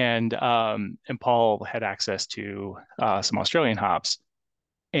 And Paul had access to some Australian hops.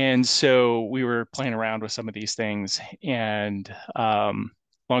 And so we were playing around with some of these things. And long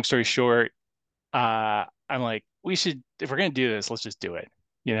story short, I'm like, if we're going to do this, let's just do it.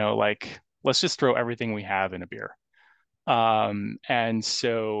 Like, let's just throw everything we have in a beer. And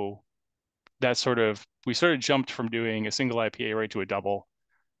so we sort of jumped from doing a single IPA right to a double.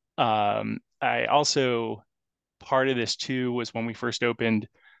 I also, part of this too was when we first opened,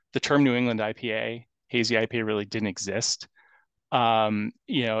 the term New England IPA, hazy IPA, really didn't exist.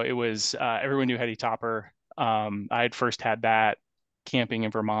 It was everyone knew Heady Topper. I had first had that camping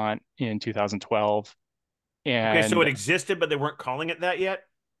in Vermont in 2012. Okay, so And it existed, but they weren't calling it that yet.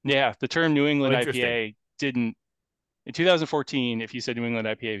 yeah, the term New Oh, England interesting. IPA didn't, in 2014, if you said New England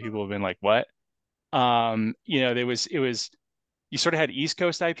IPA, people have been like, what? It was, you sort of had East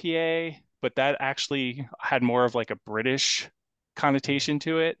Coast IPA, but that actually had more of like a British connotation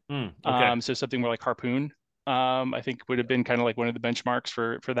to it. Okay. So something more like Harpoon, I think would have been kind of like one of the benchmarks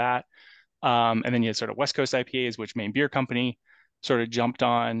for that. And then you had sort of West Coast IPAs, which Maine Beer Company sort of jumped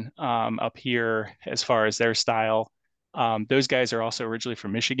on up here as far as their style. Those guys are also originally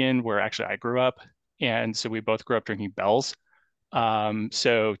from Michigan, where actually I grew up. And so we both grew up drinking Bell's.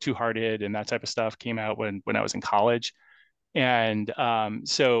 So Two Hearted and that type of stuff came out when I was in college. And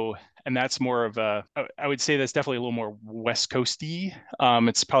and that's more of I would say that's definitely a little more West Coasty.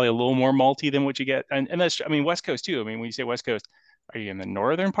 It's probably a little more malty than what you get. And that's, I mean, West Coast too. I mean, when you say West Coast, are you in the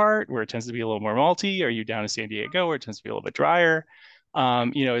northern part where it tends to be a little more malty? Are you down in San Diego where it tends to be a little bit drier?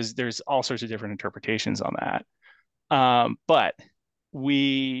 There's all sorts of different interpretations on that. But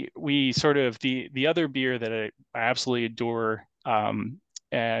we sort of the other beer that I absolutely adore, and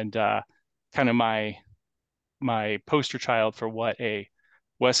kind of my poster child for what a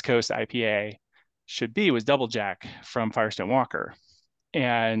West Coast IPA should be was Double Jack from Firestone Walker.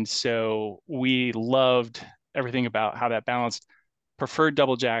 And so we loved everything about how that balanced. Preferred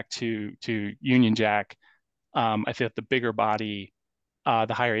Double Jack to Union Jack. I think the bigger body,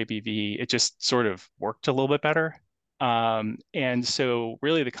 the higher ABV, it just sort of worked a little bit better. And so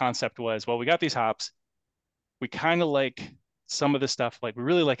really the concept was, well, we got these hops. We kind of like some of the stuff, like we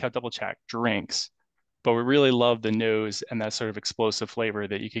really like how Double Jack drinks, but we really love the nose and that sort of explosive flavor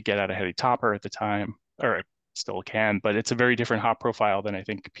that you could get out of Heady Topper at the time, or still can, but it's a very different hop profile than I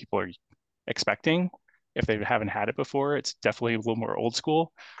think people are expecting if they haven't had it before. It's definitely a little more old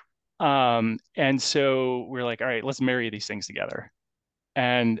school. And so we're like, all right, let's marry these things together.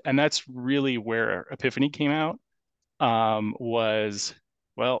 And that's really where Epiphany came out. Was,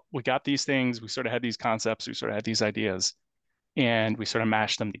 well, we got these things, we sort of had these concepts, we sort of had these ideas, and we sort of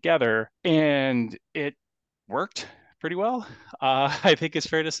mashed them together, and it worked pretty well. I think it's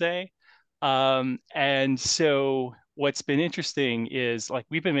fair to say. And so what's been interesting is like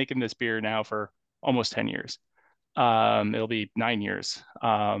we've been making this beer now for almost 10 years. It'll be 9 years.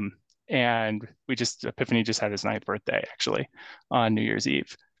 and Epiphany just had his ninth birthday actually on New Year's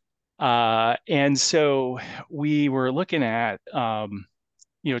Eve. And so we were looking at,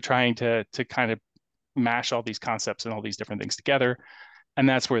 trying to kind of mash all these concepts and all these different things together. And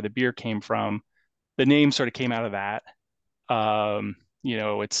that's where the beer came from. The name sort of came out of that.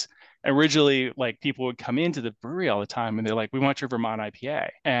 It's originally like people would come into the brewery all the time and they're like, we want your Vermont IPA.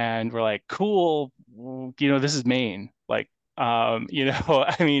 And we're like, cool, this is Maine. Like, I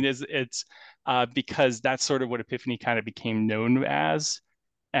mean, it's because that's sort of what Epiphany kind of became known as.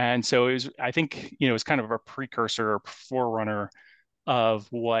 And so I think, it's kind of a precursor, forerunner of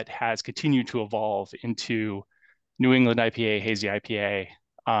what has continued to evolve into New England IPA, hazy IPA,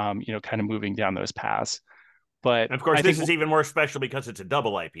 kind of moving down those paths. But And of course, I this think, is even more special because it's a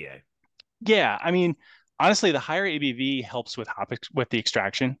double IPA. yeah, I mean, honestly, the higher ABV helps with the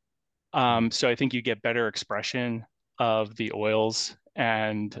extraction. So I think you get better expression of the oils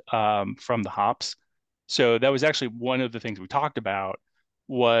and from the hops. So that was actually one of the things we talked about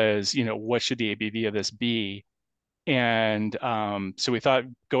was, what should the ABV of this be? And so we thought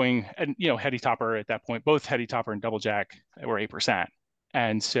going, and Heady Topper at that point, both Heady Topper and Double Jack were 8%.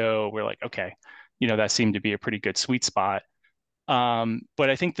 And so we're like, okay, that seemed to be a pretty good sweet spot. But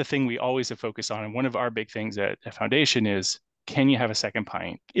I think the thing we always have focused on, and one of our big things at Foundation is, can you have a second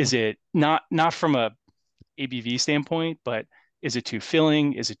pint? Is it not from a ABV standpoint, but is it too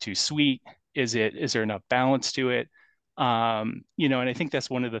filling? Is it too sweet? Is there enough balance to it? And I think that's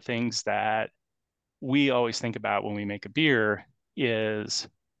one of the things that we always think about when we make a beer is,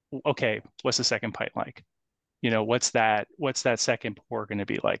 okay, what's the second pint like? What's that second pour going to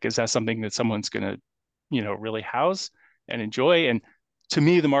be like? Is that something that someone's going to, really house and enjoy? And to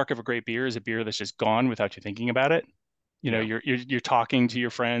me, the mark of a great beer is a beer that's just gone without you thinking about it. Yeah. You're talking to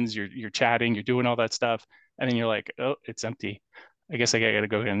your friends, you're chatting, you're doing all that stuff, and then you're like, oh, it's empty. I guess I got to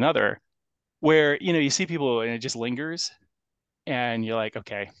go get another. Where you see people and it just lingers, and you're like,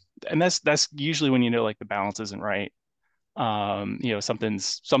 okay, and that's usually when like the balance isn't right.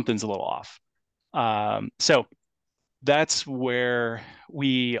 Something's a little off. So that's where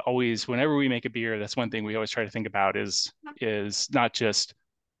we always, whenever we make a beer, that's one thing we always try to think about is not just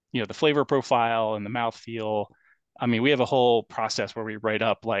the flavor profile and the mouthfeel. I mean, we have a whole process where we write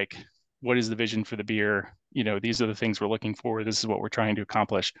up like, what is the vision for the beer? These are the things we're looking for. This is what we're trying to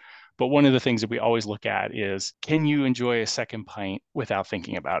accomplish. But one of the things that we always look at is, can you enjoy a second pint without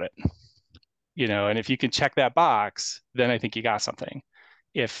thinking about it? And if you can check that box, then I think you got something.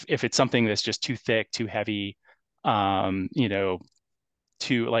 If it's something that's just too thick, too heavy, um, you know,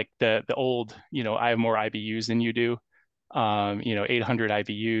 too like the old, I have more IBUs than you do, 800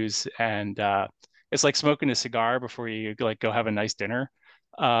 IBUs, and it's like smoking a cigar before you like go have a nice dinner.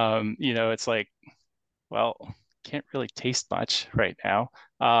 It's like, well, can't really taste much right now.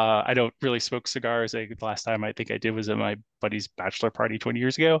 I don't really smoke cigars. The last time I think I did was at my buddy's bachelor party 20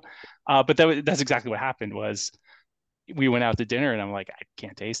 years ago. But that's exactly what happened was we went out to dinner and I'm like, I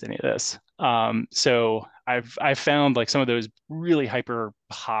can't taste any of this. So I've found like some of those really hyper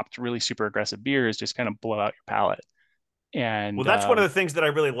hopped, really super aggressive beers just kind of blow out your palate. Well, And that's one of the things that I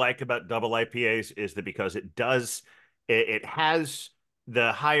really like about double IPAs is that because it has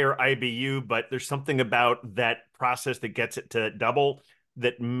the higher IBU, but there's something about that process that gets it to double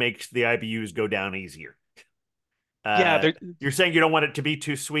that makes the IBUs go down easier. yeah, You're saying you don't want it to be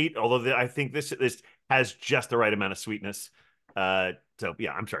too sweet, although I think this has just the right amount of sweetness. So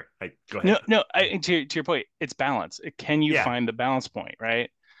yeah, I'm sorry. Go ahead. no, to your point, it's balance. Can you Yeah, find the balance point, right?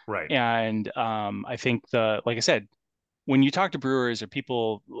 right. And I think like I said, when you talk to brewers or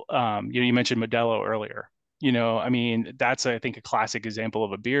people, you mentioned Modelo earlier. I mean, that's I think a classic example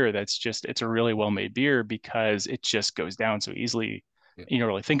of a beer it's a really well-made beer because it just goes down so easily. Yeah. You don't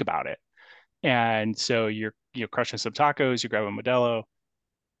really think about it. And so you're crushing some tacos, you grab a Modelo,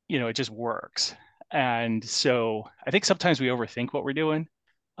 it just works. And so I think sometimes we overthink what we're doing.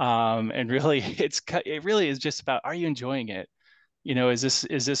 And really it really is just about, are you enjoying it? Is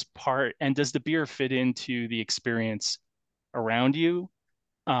this part, and does the beer fit into the experience around you?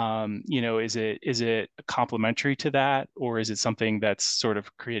 Is it complementary to that, or is it something that's sort of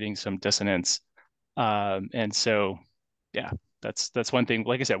creating some dissonance? And so, yeah, that's one thing.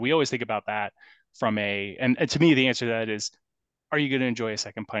 Like I said, we always think about that and to me, the answer to that is, are you going to enjoy a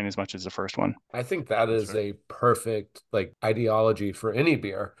second pint as much as the first one? I think that That's is right. a perfect like ideology for any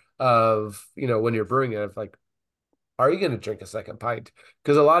beer of, when you're brewing it, of like, are you going to drink a second pint?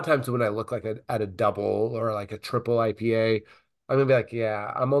 Because a lot of times when I look like at a double or like a triple IPA, I'm gonna be like,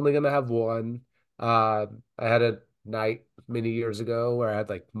 yeah, I'm only gonna have one. I had a night many years ago where I had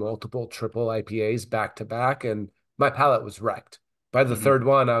like multiple triple IPAs back to back, and my palate was wrecked. By the Hmm. third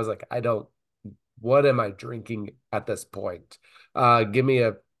one, I was like, what am I drinking at this point? Give me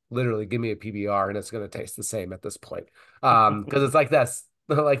a literally give me a PBR and it's gonna taste the same at this point. Because it's like that's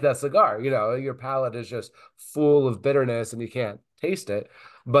like that cigar, your palate is just full of bitterness and you can't taste it.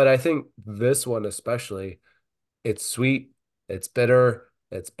 But I think this one especially, it's sweet, it's bitter,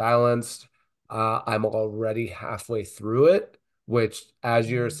 it's balanced. I'm already halfway through it, which,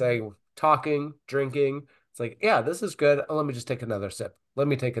 as you're saying, talking, drinking, it's like, yeah, this is good. Let me just take another sip. Let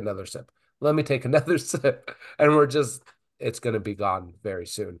me take another sip. Let me take another sip. And it's going to be gone very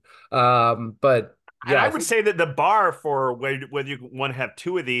soon. But And yeah, I I would think say that the bar for whether you want to have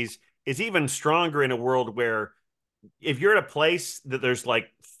two of these is even stronger in a world where if you're at a place that there's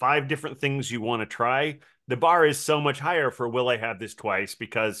like five different things you want to try, the bar is so much higher for will I have this twice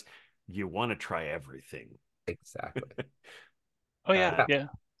because you want to try everything. exactly. Oh yeah, Uh, Yeah. yeah,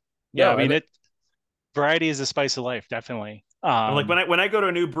 yeah. I No, mean, and it variety is the spice of life, definitely. I'm like when I go to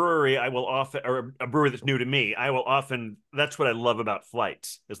a new brewery, I will often or a brewery that's new to me, I will often that's what I love about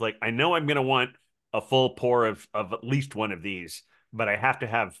flights. Is like I know I'm gonna want a full pour of at least one of these, but I have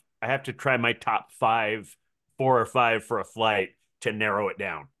to try my top five, four or five for a flight to narrow it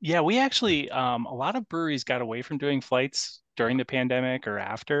down. Yeah, we actually a lot of breweries got away from doing flights during the pandemic or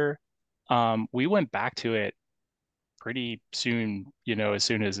after. We went back to it pretty soon, as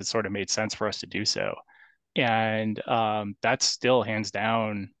soon as it sort of made sense for us to do so. And that's still hands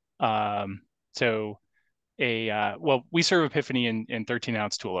down. So well, we serve Epiphany in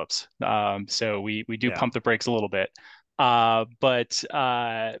 13-ounce tulips. So we do Yeah. pump the brakes a little bit. But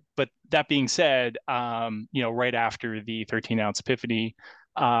that being said, right after the 13-ounce Epiphany,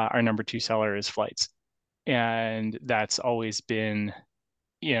 our number two seller is Flights, and that's always been,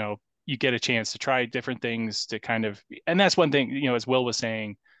 you get a chance to try different things to kind of, and that's one thing, as Will was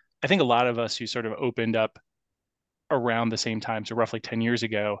saying, I think a lot of us who sort of opened up around the same time, so roughly 10 years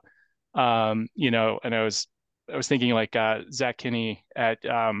ago, and I was thinking like Zach Kinney at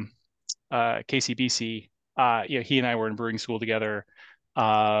KCBC, he and I were in brewing school together,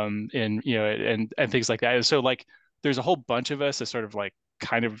 and and things like that. So like, there's a whole bunch of us that sort of like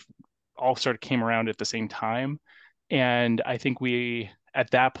kind of all sort of came around at the same time, and I think we at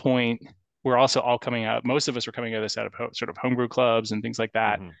that point we're also all coming out. Most of us were coming out of this out of sort of homebrew clubs and things like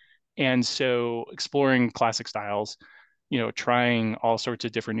that, Hmm. and so exploring classic styles, trying all sorts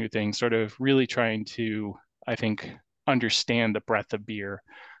of different new things, sort of really trying to, I think, understand the breadth of beer.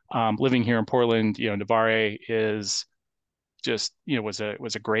 Living here in Portland, Navarre is just, was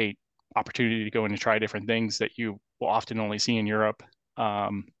a great opportunity to go in and try different things that you will often only see in Europe,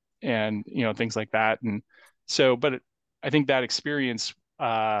 um, and things like that. And so, but I think that experience,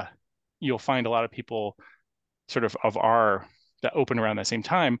 you'll find a lot of people sort of our that open around that same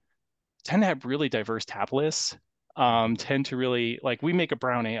time tend to have really diverse tap lists. Tend to really like we make a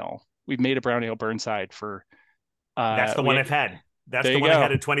brown ale. We've made a brown ale Burnside for That's the one we I've had. That's there the you one I go.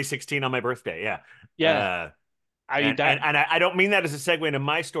 had in 2016 on my birthday. Yeah. Yeah. I mean And that I don't mean that as a segue into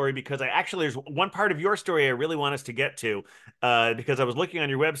my story because I actually there's one part of your story I really want us to get to because I was looking on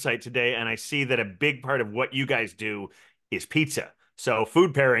your website today and I see that a big part of what you guys do is pizza. So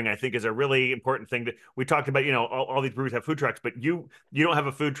food pairing, I think, is a really important thing that we talked about. All these breweries have food trucks, but you don't have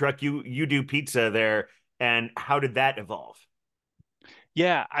a food truck. You do pizza there. And how did that evolve?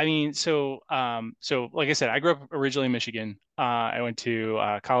 Yeah, I mean, so like I said, I grew up originally in Michigan. I went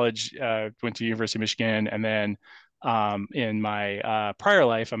to college, went to University of Michigan, and then in my prior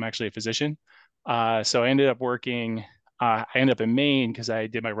life, I'm actually a physician. So I ended up working. I ended up in Maine because I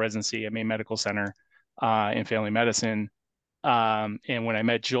did my residency at Maine Medical Center in family medicine. And when I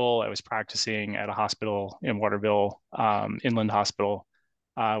met Joel, I was practicing at a hospital in Waterville, Inland Hospital,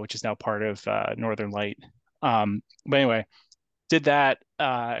 which is now part of Northern Light. But anyway, did that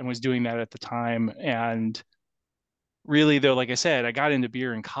and was doing that at the time. And really, though, like I said, I got into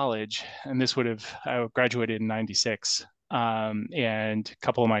beer in college, and I graduated in '96. And a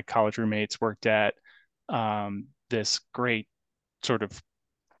couple of my college roommates worked at this great sort of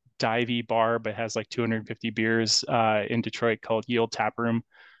divey bar, but has like 250 beers in Detroit called Yield Tap Room.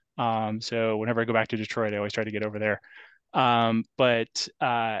 So whenever I go back to Detroit, I always try to get over there. But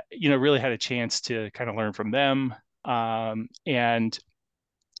really had a chance to kind of learn from them. And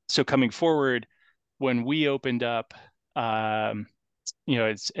so coming forward, when we opened up, um,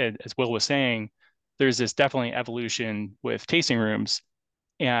 as Will was saying, there's this definitely evolution with tasting rooms,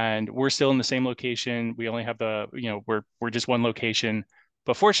 and we're still in the same location. We only have we're just one location,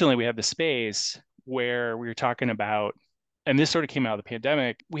 but fortunately, we have the space where we were talking about, and this sort of came out of the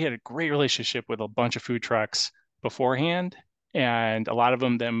pandemic. We had a great relationship with a bunch of food trucks beforehand, And a lot of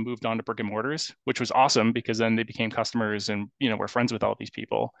them then moved on to brick and mortars, which was awesome because then they became customers and, we're friends with all these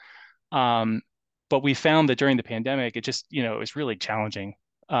people. Um, but we found that during the pandemic, it just, it was really challenging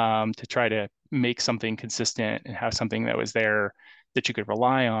to try to make something consistent and have something that was there that you could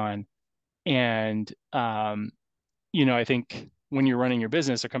rely on. And, I think when you're running your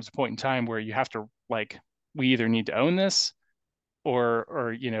business, there comes a point in time where you have to like, we either need to own this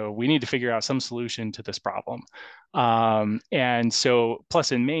or we need to figure out some solution to this problem. And so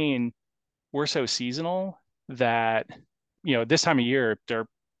plus in Maine, we're so seasonal that this time of year there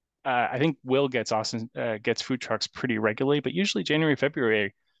I think Will gets Austin gets food trucks pretty regularly, but usually January,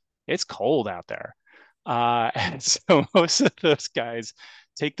 February, it's cold out there. And so most of those guys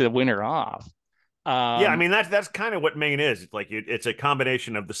take the winter off. Yeah, I Um, mean that's kind of what Maine is. It's like it's a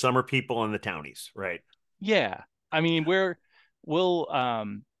combination of the summer people and the townies, right? yeah, I mean we'll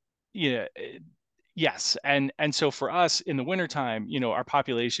yeah, yes, and so for us in the wintertime, our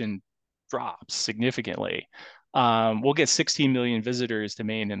population drops significantly. We'll get 16 million visitors to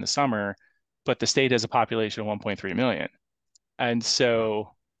Maine in the summer, but the state has a population of 1.3 million. And Wow.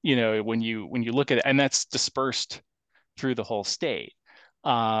 so, when you look at it, and that's dispersed through the whole state.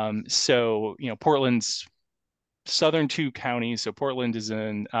 So, Portland's southern two counties. So Portland is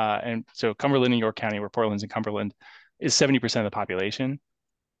in, and so Cumberland and York County, where Portland's in Cumberland, is 70% of the population.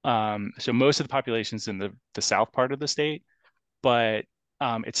 So most of the population is in the south part of the state, but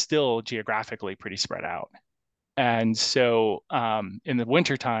it's still geographically pretty spread out. And so in the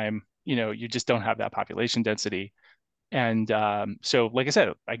wintertime, you just don't have that population density. And so, like I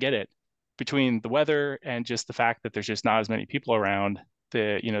said, I get it. Between the weather and just the fact that there's just not as many people around,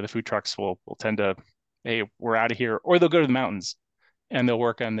 the food trucks will tend to, hey, we're out of here, or they'll go to the mountains and they'll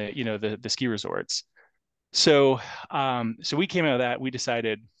work on the ski resorts. So so we came out of that. We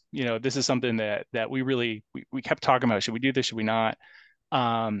decided, this is something that we kept talking about. Should we do this? Should we not?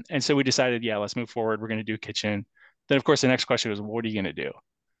 And so we decided, yeah, let's move forward. We're going to do a kitchen. Then, of course, the next question was, what are you going to do?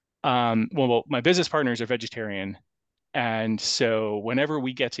 Well, my business partners are vegetarian, and so whenever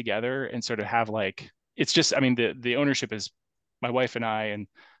we get together and sort of have like, it's just, I mean, the ownership is my wife and I and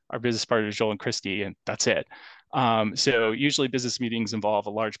our business partners, Joel and Christy, and that's it. So usually business meetings involve a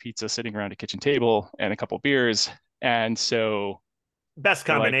large pizza sitting around a kitchen table and a couple of beers. And so Best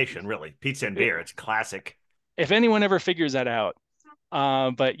we're like, combination, really. Pizza and beer. It's classic. if anyone ever figures that out,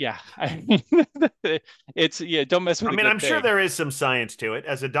 but yeah, I mean, it's, yeah, don't mess with I a mean, good I'm sure thing. there is some science to it.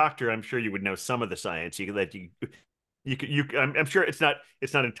 As a doctor, I'm sure you would know some of the science. I'm sure it's not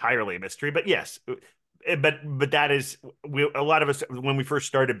entirely a mystery, but yes. But that is a lot of us when we first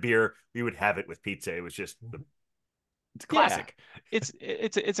started beer, we would have it with pizza. It was just it's Yeah, classic.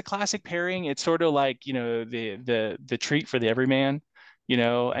 it's a classic pairing. It's sort of like, the treat for the everyman,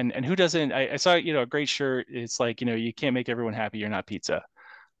 and who doesn't, I saw, a great shirt. It's like, you can't make everyone happy, you're not pizza.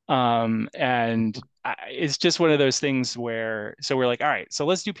 And it's just one of those things where, so we're like, all right, so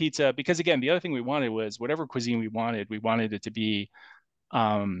let's do pizza, because again, the other thing we wanted was whatever cuisine we wanted it to be,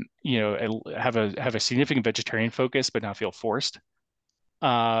 have a significant vegetarian focus, but not feel forced.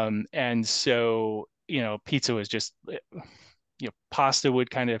 And so, pizza was just, pasta would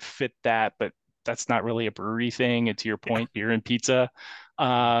kind of fit that, but that's not really a brewery thing. And to your Yeah. point, beer and pizza.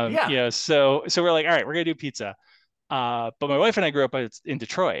 Yeah. So we're like, all right, we're gonna do pizza. But my wife and I grew up in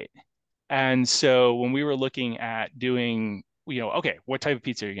Detroit. And so when we were looking at doing, okay, what type of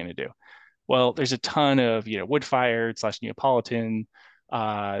pizza are you going to do? Well, there's a ton of, wood fired slash Neapolitan.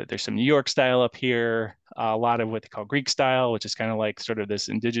 There's some New York style up here, a lot of what they call Greek style, which is kind of like sort of this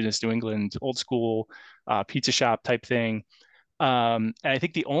indigenous New England old school pizza shop type thing. And I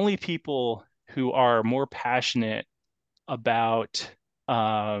think the only people who are more passionate about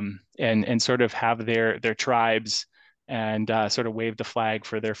and sort of have their tribes and sort of wave the flag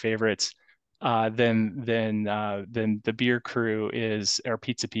for their favorites than the beer crew is our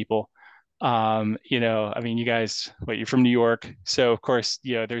pizza people. I mean, you guys, you're from New York, so of course,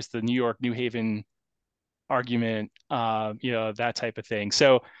 there's the New York New Haven argument, that type of thing.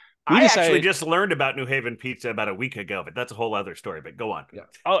 So we I actually decided, just learned about New Haven pizza about a week ago, but that's a whole other story. But go on. Yeah.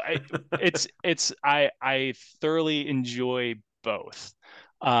 oh, I thoroughly enjoy both.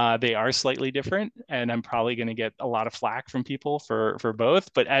 They are slightly different, and I'm probably going to get a lot of flack from people for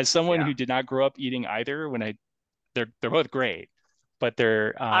both. But as someone Yeah. who did not grow up eating either, they're both great, but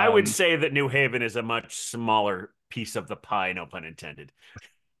they're I would say that New Haven is a much smaller piece of the pie, no pun intended.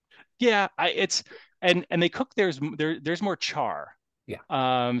 yeah, it's and they cook there's more char.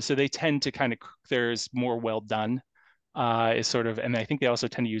 Yeah. So they tend to kind of cook theirs more well done. Is sort of, and I think they also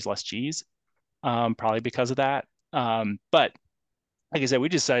tend to use less cheese, probably because of that. But like I said, we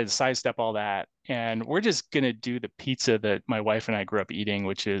decided to sidestep all that, and we're just gonna do the pizza that my wife and I grew up eating,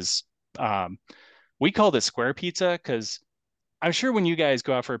 which is um, we called it square pizza because I'm sure when you guys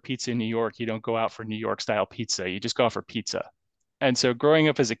go out for a pizza in New York, you don't go out for New York style pizza. You just go out for pizza. And so growing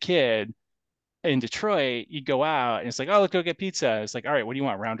up as a kid in Detroit, you go out and it's like, oh, let's go get pizza. It's like, all right, what do you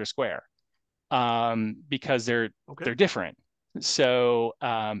want, round or square? Because Okay. they're different. So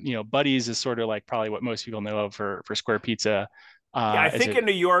Buddy's is sort of like probably what most people know of for square pizza. Yeah, I Is think it in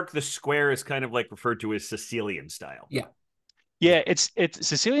New York the square is kind of like referred to as Sicilian style. Yeah. Yeah, Yeah. it's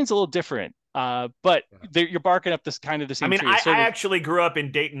Sicilian's a little different. But Yeah. you're barking up this kind of the I same mean, tree. I, It's sort I of actually grew up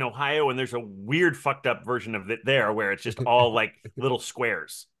in Dayton, Ohio, and there's a weird fucked up version of it there where it's just all like little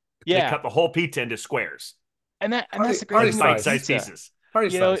squares. They yeah, cut the whole pizza into squares, and that's Party the great party like thing about bite-sized size. pizza. pieces.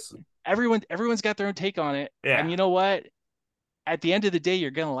 Party You know, size. everyone's got their own take on it. And Yeah. you know what? At the end of the day,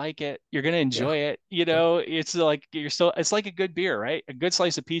 you're gonna like it. You're gonna Yeah. enjoy it. Yeah. It's like it's like a good beer, right? A good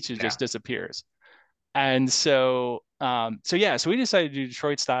slice of pizza Yeah. just disappears. And so yeah, so we decided to do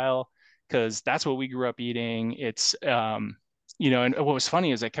Detroit style because that's what we grew up eating. And what was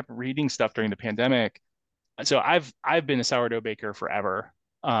funny is I kept reading stuff during the pandemic. So I've been a sourdough baker forever.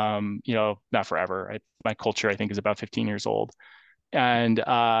 Not forever. My culture, I think, is about 15 years old. And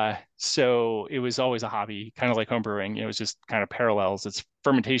so it was always a hobby, kind of like home brewing. It was just kind of parallels. It's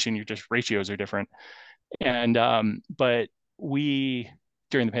fermentation, your just ratios are different. And but we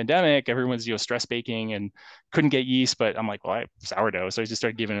during the pandemic, everyone's stress baking and couldn't get yeast, but I'm like, well, I have sourdough, so I just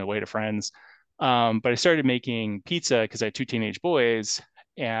started giving it away to friends. But I started making pizza because I had two teenage boys,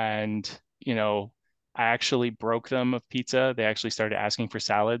 and I actually broke them of pizza. They actually started asking for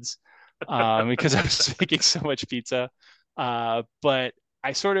salads because I was making so much pizza. But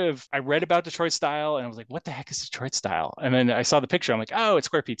I read about Detroit style and I was like, what the heck is Detroit style? And then I saw the picture. I'm like, oh, it's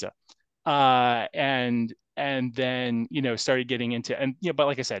square pizza. And then started getting into and but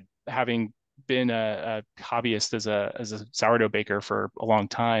like I said, having been a hobbyist as a sourdough baker for a long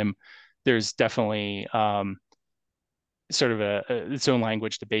time, there's definitely sort of its own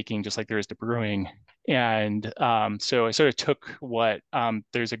language to baking, just like there is to brewing. And so I sort of took what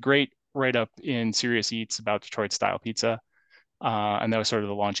there's a great write up in Serious Eats about Detroit style pizza, and that was sort of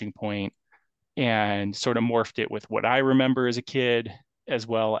the launching point, and sort of morphed it with what I remember as a kid, as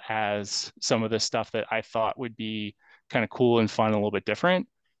well as some of the stuff that I thought would be kind of cool and fun, a little bit different.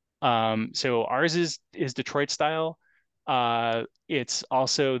 So ours is Detroit style. It's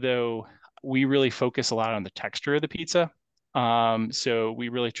also though we really focus a lot on the texture of the pizza. So we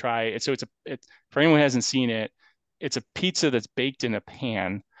really try it. So for anyone who hasn't seen it, it's a pizza that's baked in a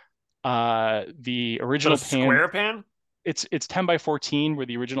pan. The So original pan, square pan? it's 10 by 14 were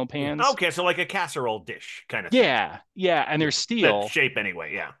the original Yeah. pans. Okay, so like a casserole dish kind of thing. Yeah, yeah, and they're Yeah. That steel. shape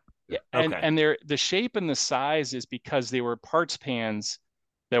anyway, yeah. Yeah. Yeah, and Okay. and they're the shape and the size is because they were parts pans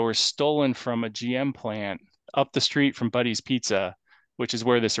that were stolen from a GM plant up the street from Buddy's Pizza, which is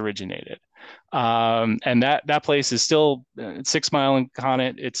where this originated. And that place is still 6 Mile and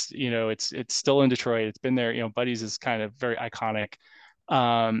Connet. It's still in Detroit. It's been there. Buddy's is kind of very iconic.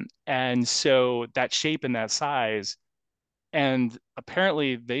 And so that shape and that size, and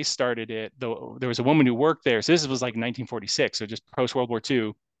apparently they started it. Though there was a woman who worked there. So this was like 1946, so just post World War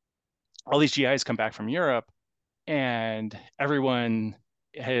II. All these GIs come back from Europe, and everyone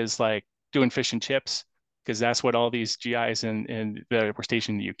is like doing fish and chips because that's what all these GIs that were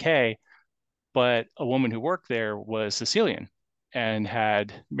stationed in the UK. But a woman who worked there was Sicilian and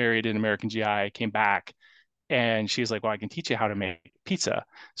had married an American GI, came back, and she's like, "Well, I can teach you how to make pizza."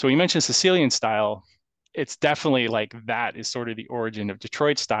 So when you mentioned Sicilian style, it's definitely like that is sort of the origin of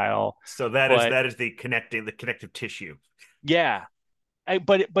Detroit style. So that is But that is the connective tissue. yeah,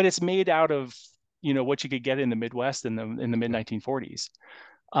 but it's made out of what you could get in the Midwest in the mid Yeah. 1940s.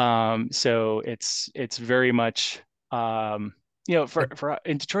 So it's very much for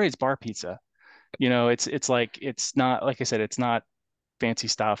in Detroit it's bar pizza. It's like it's not like I said, it's not fancy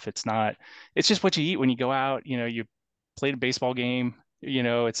stuff. It's just what you eat when you go out. You played a baseball game.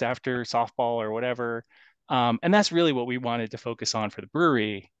 It's after softball or whatever. And that's really what we wanted to focus on for the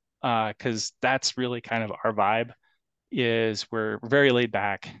brewery, because that's really kind of our vibe is we're very laid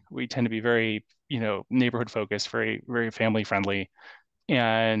back. We tend to be very, neighborhood focused, very, very family friendly.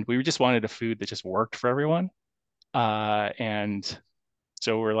 And we just wanted a food that just worked for everyone. And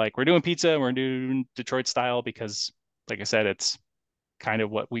so we're like, we're doing pizza, we're doing Detroit style because, like I said, it's kind of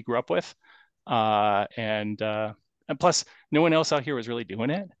what we grew up with. And plus, no one else out here was really doing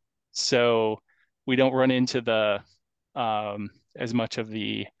it. So we don't run into as much of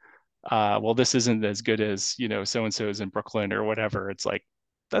the well, this isn't as good as, so and so's in Brooklyn or whatever. It's like,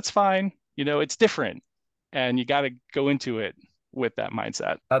 that's fine. It's different. And you got to go into it with that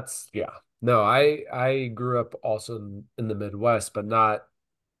mindset. That's yeah. No, I grew up also in the Midwest, but not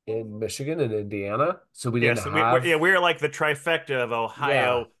in Michigan and Indiana, so we didn't Yes, have we're like the trifecta of yeah,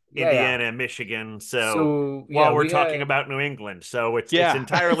 Ohio, yeah. Indiana, and Michigan. So So yeah, while we're we talking had about New England, so it's Yeah.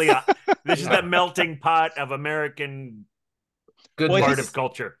 entirely this is the yeah, melting pot of American Well, I part think of goodness,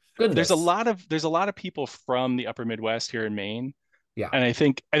 culture. goodness. there's a lot of people from the upper Midwest here in Maine. Yeah, And I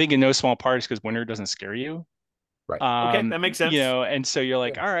think in no small part is because winter doesn't scare you. right. Okay, that makes sense. And so you're Yeah,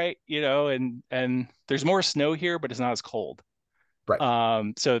 like, all right, and there's more snow here, but it's not as cold.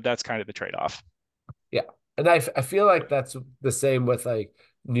 right. So that's kind of the trade-off. Yeah. And I feel like that's the same with like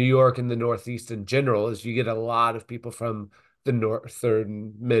New York and the Northeast in general, is you get a lot of people from the North or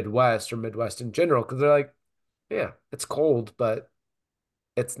Midwest or Midwest in general because they're like, yeah, it's cold, but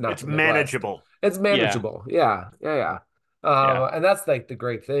it's not It's the Midwest. manageable. It's Yeah, manageable. Yeah, yeah, yeah. yeah, And that's like the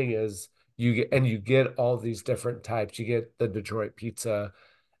great thing is you get all these different types. You get the Detroit pizza,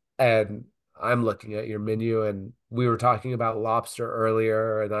 and I'm looking at your menu, and we were talking about lobster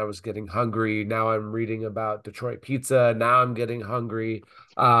earlier, and I was getting hungry. Now I'm reading about Detroit pizza. Now I'm getting hungry.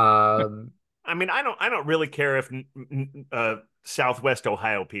 Um, I mean, I don't really care if Southwest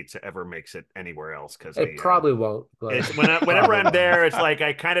Ohio pizza ever makes it anywhere else because it probably won't, but it's whenever probably I'm will. there, it's like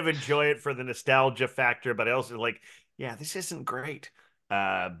I kind of enjoy it for the nostalgia factor, but I also like, yeah, this isn't great.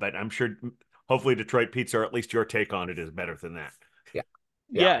 But I'm sure, hopefully, Detroit pizza, or at least your take on it, is better than that. Yeah,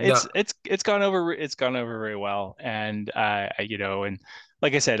 yeah, yeah. no, It's gone over very well, and and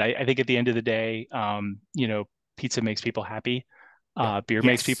like I said, I think at the end of the day, pizza makes people happy. yeah, Beer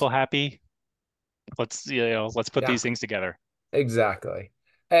makes Yes. people happy. Let's put yeah, these things together. exactly.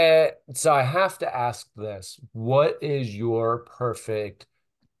 So I have to ask this: what is your perfect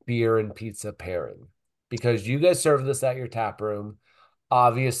beer and pizza pairing? Because you guys serve this at your tap room.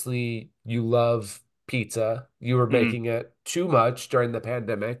 Obviously, you love pizza. You were Mhm. making it too much during the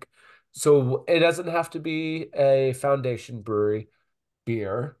pandemic. So it doesn't have to be a foundation brewery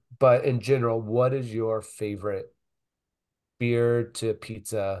beer, but in general, what is your favorite beer to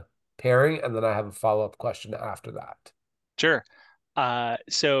pizza pairing? And then I have a follow-up question after that. Sure.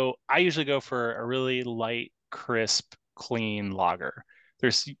 So I usually go for a really light, crisp, clean lager.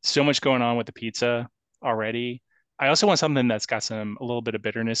 There's so much going on with the pizza already. I also want something that's got a little bit of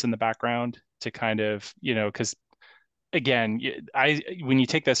bitterness in the background to kind of, because again, when you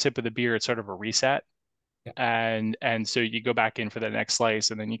take that sip of the beer, it's sort of a reset, Yeah, and so you go back in for the next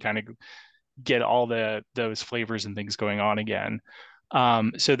slice, and then you kind of get all those flavors and things going on again.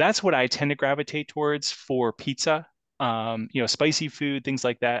 So that's what I tend to gravitate towards for pizza. Spicy food, things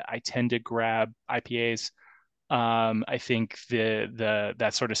like that. I tend to grab IPAs. I think the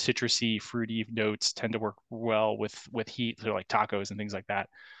that sort of citrusy, fruity notes tend to work well with heat, so like tacos and things like that.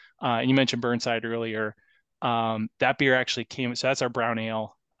 And you mentioned Burnside earlier. That beer actually came, so that's our brown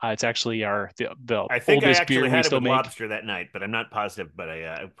ale. It's actually the I think I oldest beer actually we had it still with make. lobster that night, but I'm not positive. But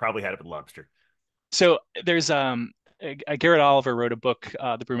I probably had it with lobster. So there's Garrett Oliver wrote a book,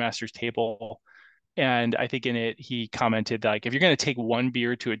 The Brewmaster's Table, and I think in it he commented like if you're going to take one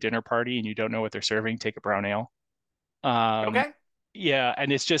beer to a dinner party and you don't know what they're serving, take a brown ale. Um, Okay. yeah,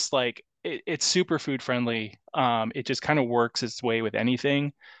 and it's just like it's super food friendly. It just kind of works its way with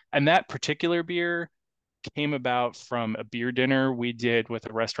anything. And that particular beer came about from a beer dinner we did with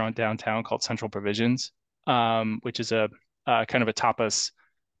a restaurant downtown called Central Provisions, which is a kind of a tapas,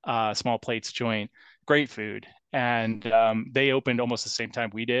 small plates joint. Great food. And they opened almost the same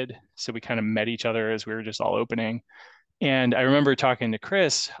time we did. So we kind of met each other as we were just all opening. And I remember talking to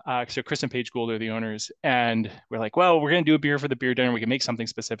Chris. So Chris and Paige Gould are the owners. And we're like, well, we're going to do a beer for the beer dinner. We can make something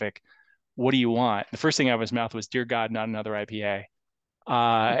specific. What do you want? The first thing out of his mouth was, Dear God, not another IPA.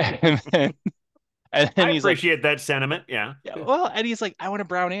 And then, and then I he's like, appreciate that sentiment. Yeah. yeah, well, and he's like, I want a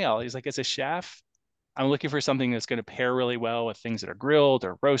brown ale. He's like, as a chef, I'm looking for something that's going to pair really well with things that are grilled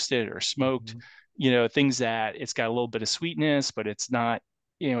or roasted or smoked, mhm. things that it's got a little bit of sweetness, but it's not,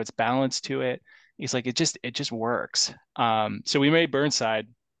 it's balanced to it. He's like, it just works. So we made Burnside.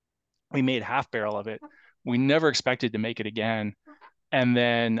 We made half barrel of it. We never expected to make it again. And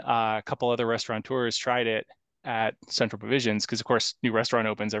then a couple other restaurateurs tried it at Central Provisions because, of course, new restaurant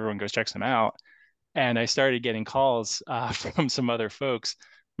opens, everyone goes checks them out. And I started getting calls from some other folks,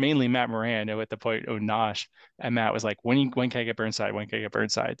 mainly Matt Moran, who at the point owned Nosh. And Matt was like, when can I get Burnside? When can I get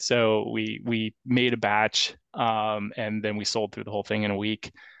Burnside? So we made a batch, and then we sold through the whole thing in a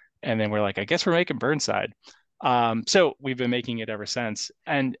week. And then we're like, I guess we're making Burnside. So we've been making it ever since.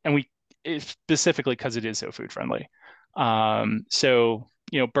 And we specifically because it is so food friendly. So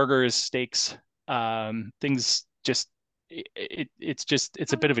burgers, steaks, things just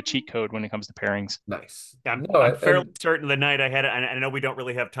it's a bit of a cheat code when it comes to pairings. Nice. No, I'm fairly and certain the night I had it, and I know we don't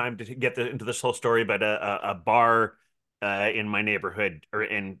really have time to get into this whole story, but a bar in my neighborhood or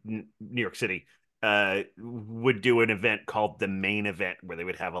in New York City would do an event called the Maine event where they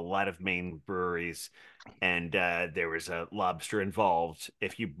would have a lot of Maine breweries, and there was a lobster involved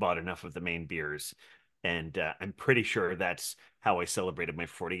if you bought enough of the Maine beers. And I'm pretty sure that's how I celebrated my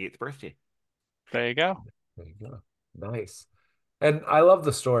 48th birthday. There you go. there you go. Nice. And I love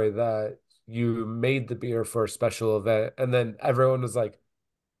the story that you made the beer for a special event, and then everyone was like,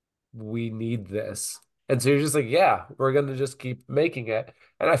 we need this. And so you're just like, yeah, we're gonna just keep making it.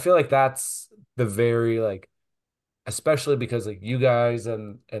 And I feel like that's the very like, especially because like you guys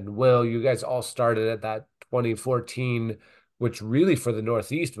and Will, you guys all started at that 2014, which really for the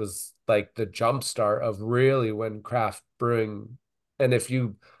Northeast was like the jump start of really when craft brewing. And if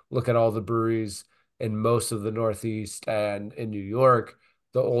you look at all the breweries in most of the Northeast and in New York,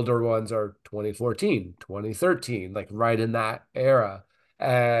 the older ones are 2014, 2013, like right in that era.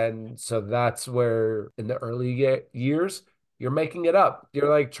 And so that's where in the early years, you're making it up.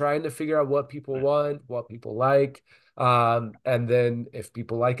 You're like trying to figure out what people want, what people like. And then if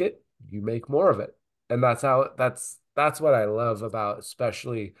people like it, you make more of it. And that's what I love about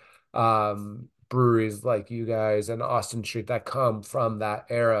especially breweries like you guys and Austin Street that come from that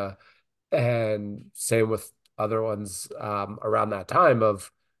era. And same with other ones around that time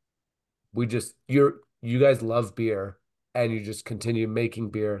of you guys love beer and you just continue making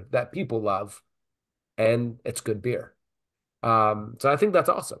beer that people love and it's good beer. So I think that's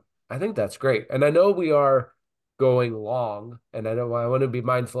awesome. I think that's great. And I know we are going long, and I know I want to be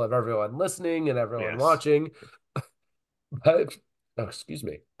mindful of everyone listening and everyone Yes, watching, but oh, excuse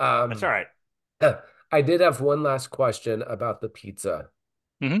me. that's all right. I did have one last question about the pizza,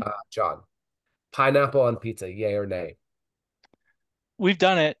 Hmm. John. Pineapple on pizza, yay or nay? We've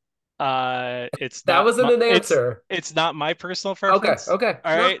done it. It's That not wasn't my an answer. it's not my personal Okay, preference. okay.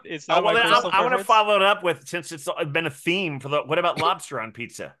 All No, right, it's Oh not well, my then personal I want to preference. follow it up with since it's been a theme for the. What about lobster on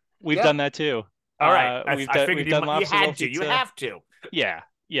pizza? We've yeah. done that too. All right, We've I done figured we've done you lobster roll had to. You pizza. have to. Yeah,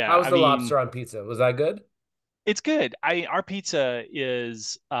 yeah. How was I the mean, lobster on pizza? Was that good? it's good. Our pizza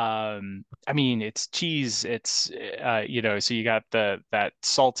is I mean, it's cheese, it's so you got that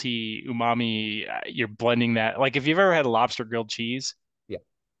salty umami, you're blending that. Like if you've ever had a lobster grilled cheese, Yeah,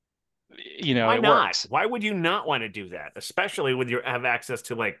 Why it not? works. Why would you not want to do that, especially when you have access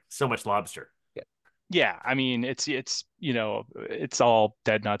to like so much lobster? yeah, Yeah, I mean, it's all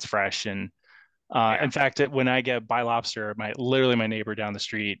dead nuts fresh. And Yeah. in fact, when I get buy lobster, my neighbor down the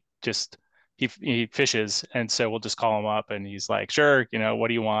street just he fishes, and so we'll just call him up, and he's like, sure, what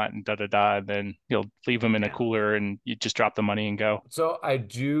do you want, and da da da. And then he'll leave them in a Yeah. cooler, and you just drop the money and go. so I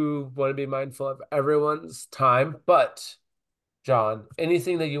do want to be mindful of everyone's time, but John,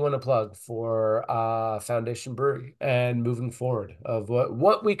 anything that you want to plug for Foundation Brewery and moving forward of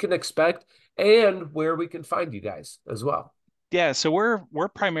what we can expect and where we can find you guys as well. Yeah, so we're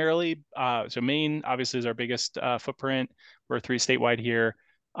primarily so Maine obviously is our biggest footprint. We're three statewide here,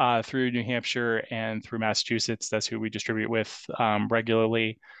 through New Hampshire and through Massachusetts. That's who we distribute with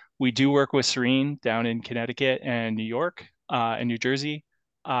regularly. We do work with Serene down in Connecticut and New York and New Jersey,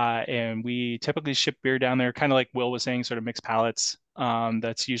 and we typically ship beer down there, kind of like Will was saying, sort of mixed pallets.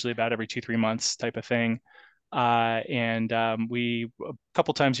 That's usually about every 2-3 months type of thing. And we a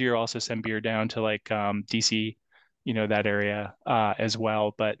couple times a year also send beer down to like DC, that area as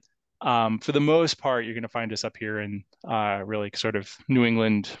well. But for the most part, you're going to find us up here in really sort of New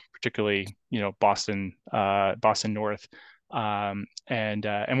England, particularly Boston, Boston North, and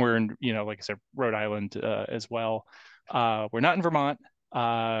we're in like I said, Rhode Island as well. We're not in Vermont.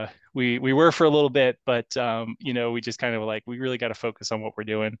 We were for a little bit, but we just kind of like we really got to focus on what we're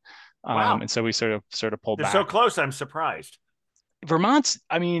doing, Wow. and so we sort of pulled They're so back. close. I'm surprised. Vermont's,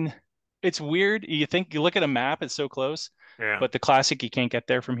 I mean, it's weird. You look at a map, it's so close, Yeah. but the classic you can't get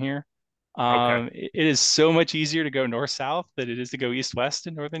there from here. Okay. It is so much easier to go north south than it is to go east west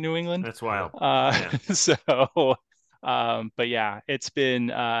in northern New England. That's wild. Uh, Yeah. so, but yeah, it's been.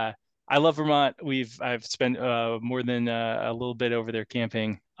 I love Vermont. I've spent more than a little bit over there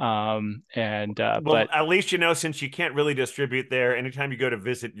camping. And Well, but at least since you can't really distribute there, anytime you go to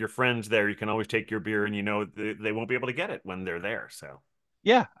visit your friends there, you can always take your beer and they won't be able to get it when they're there. So,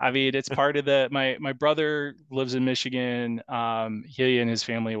 yeah, I mean, it's part of my brother lives in Michigan. He and his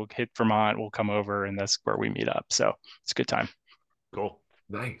family will hit Vermont, will come over, and that's where we meet up. So it's a good time. cool.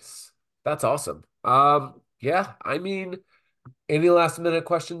 Nice. That's awesome. Yeah, I mean, any last minute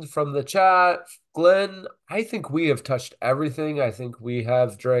questions from the chat? Glenn, I think we have touched everything. I think we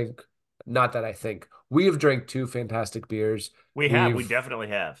have drank, not that I think, We have drank two fantastic beers. We have. We definitely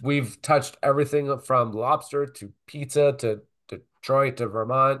have. We've touched everything from lobster to pizza to Detroit to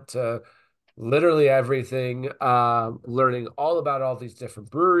Vermont to literally everything. Learning all about all these different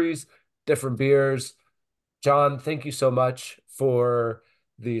breweries, different beers. John, thank you so much for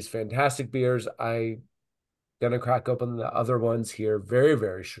these fantastic beers. I gonna crack open the other ones here very,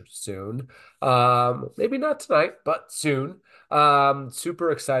 very soon. Maybe not tonight, but soon. Super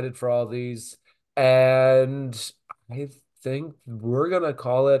excited for all these, and I think we're gonna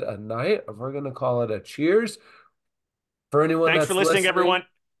call it a night. We're gonna call it a cheers for anyone Thanks for that's listening, everyone.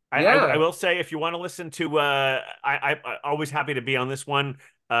 listening. I Yeah, will say, if you want to listen to, I always happy to be on this one.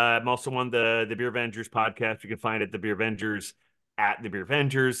 I'm also on the Beer Vengers podcast. You can find it the Beer Vengers at the Beer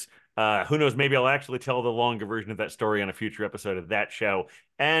Vengers. Who knows? Maybe I'll actually tell the longer version of that story on a future episode of that show.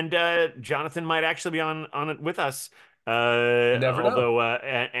 And Jonathan might actually be on it with us. you never know. Although,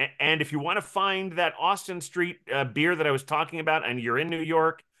 and if you want to find that Austin Street beer that I was talking about, and you're in New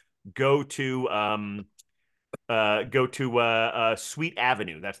York, go to Sweet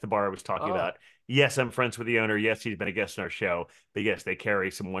Avenue. That's the bar I was talking Oh, about. Yes, I'm friends with the owner. Yes, he's been a guest on our show. But yes, they carry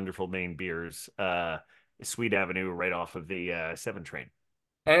some wonderful Maine beers. Sweet Avenue, right off of the 7 train.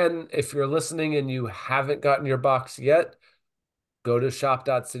 and if you're listening and you haven't gotten your box yet, go to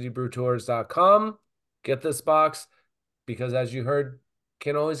shop.citybrewtours.com, get this box because as you heard,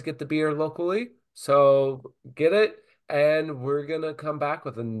 can't always get the beer locally. So get it. And we're gonna come back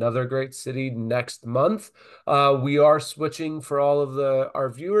with another great city next month. We are switching for all of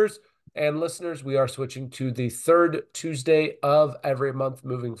our viewers and listeners. We are switching to the third Tuesday of every month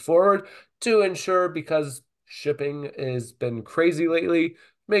moving forward to ensure because shipping has been crazy lately.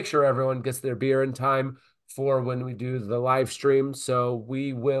 Make sure everyone gets their beer in time for when we do the live stream. So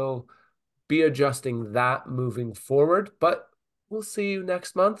we will be adjusting that moving forward. But we'll see you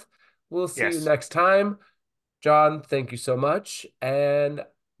next month. We'll see you Yes. next time. John, thank you so much. And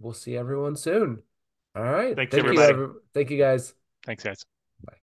we'll see everyone soon. All right. Thanks, Thank you, everybody. Thank you, guys. Thanks, guys. Bye.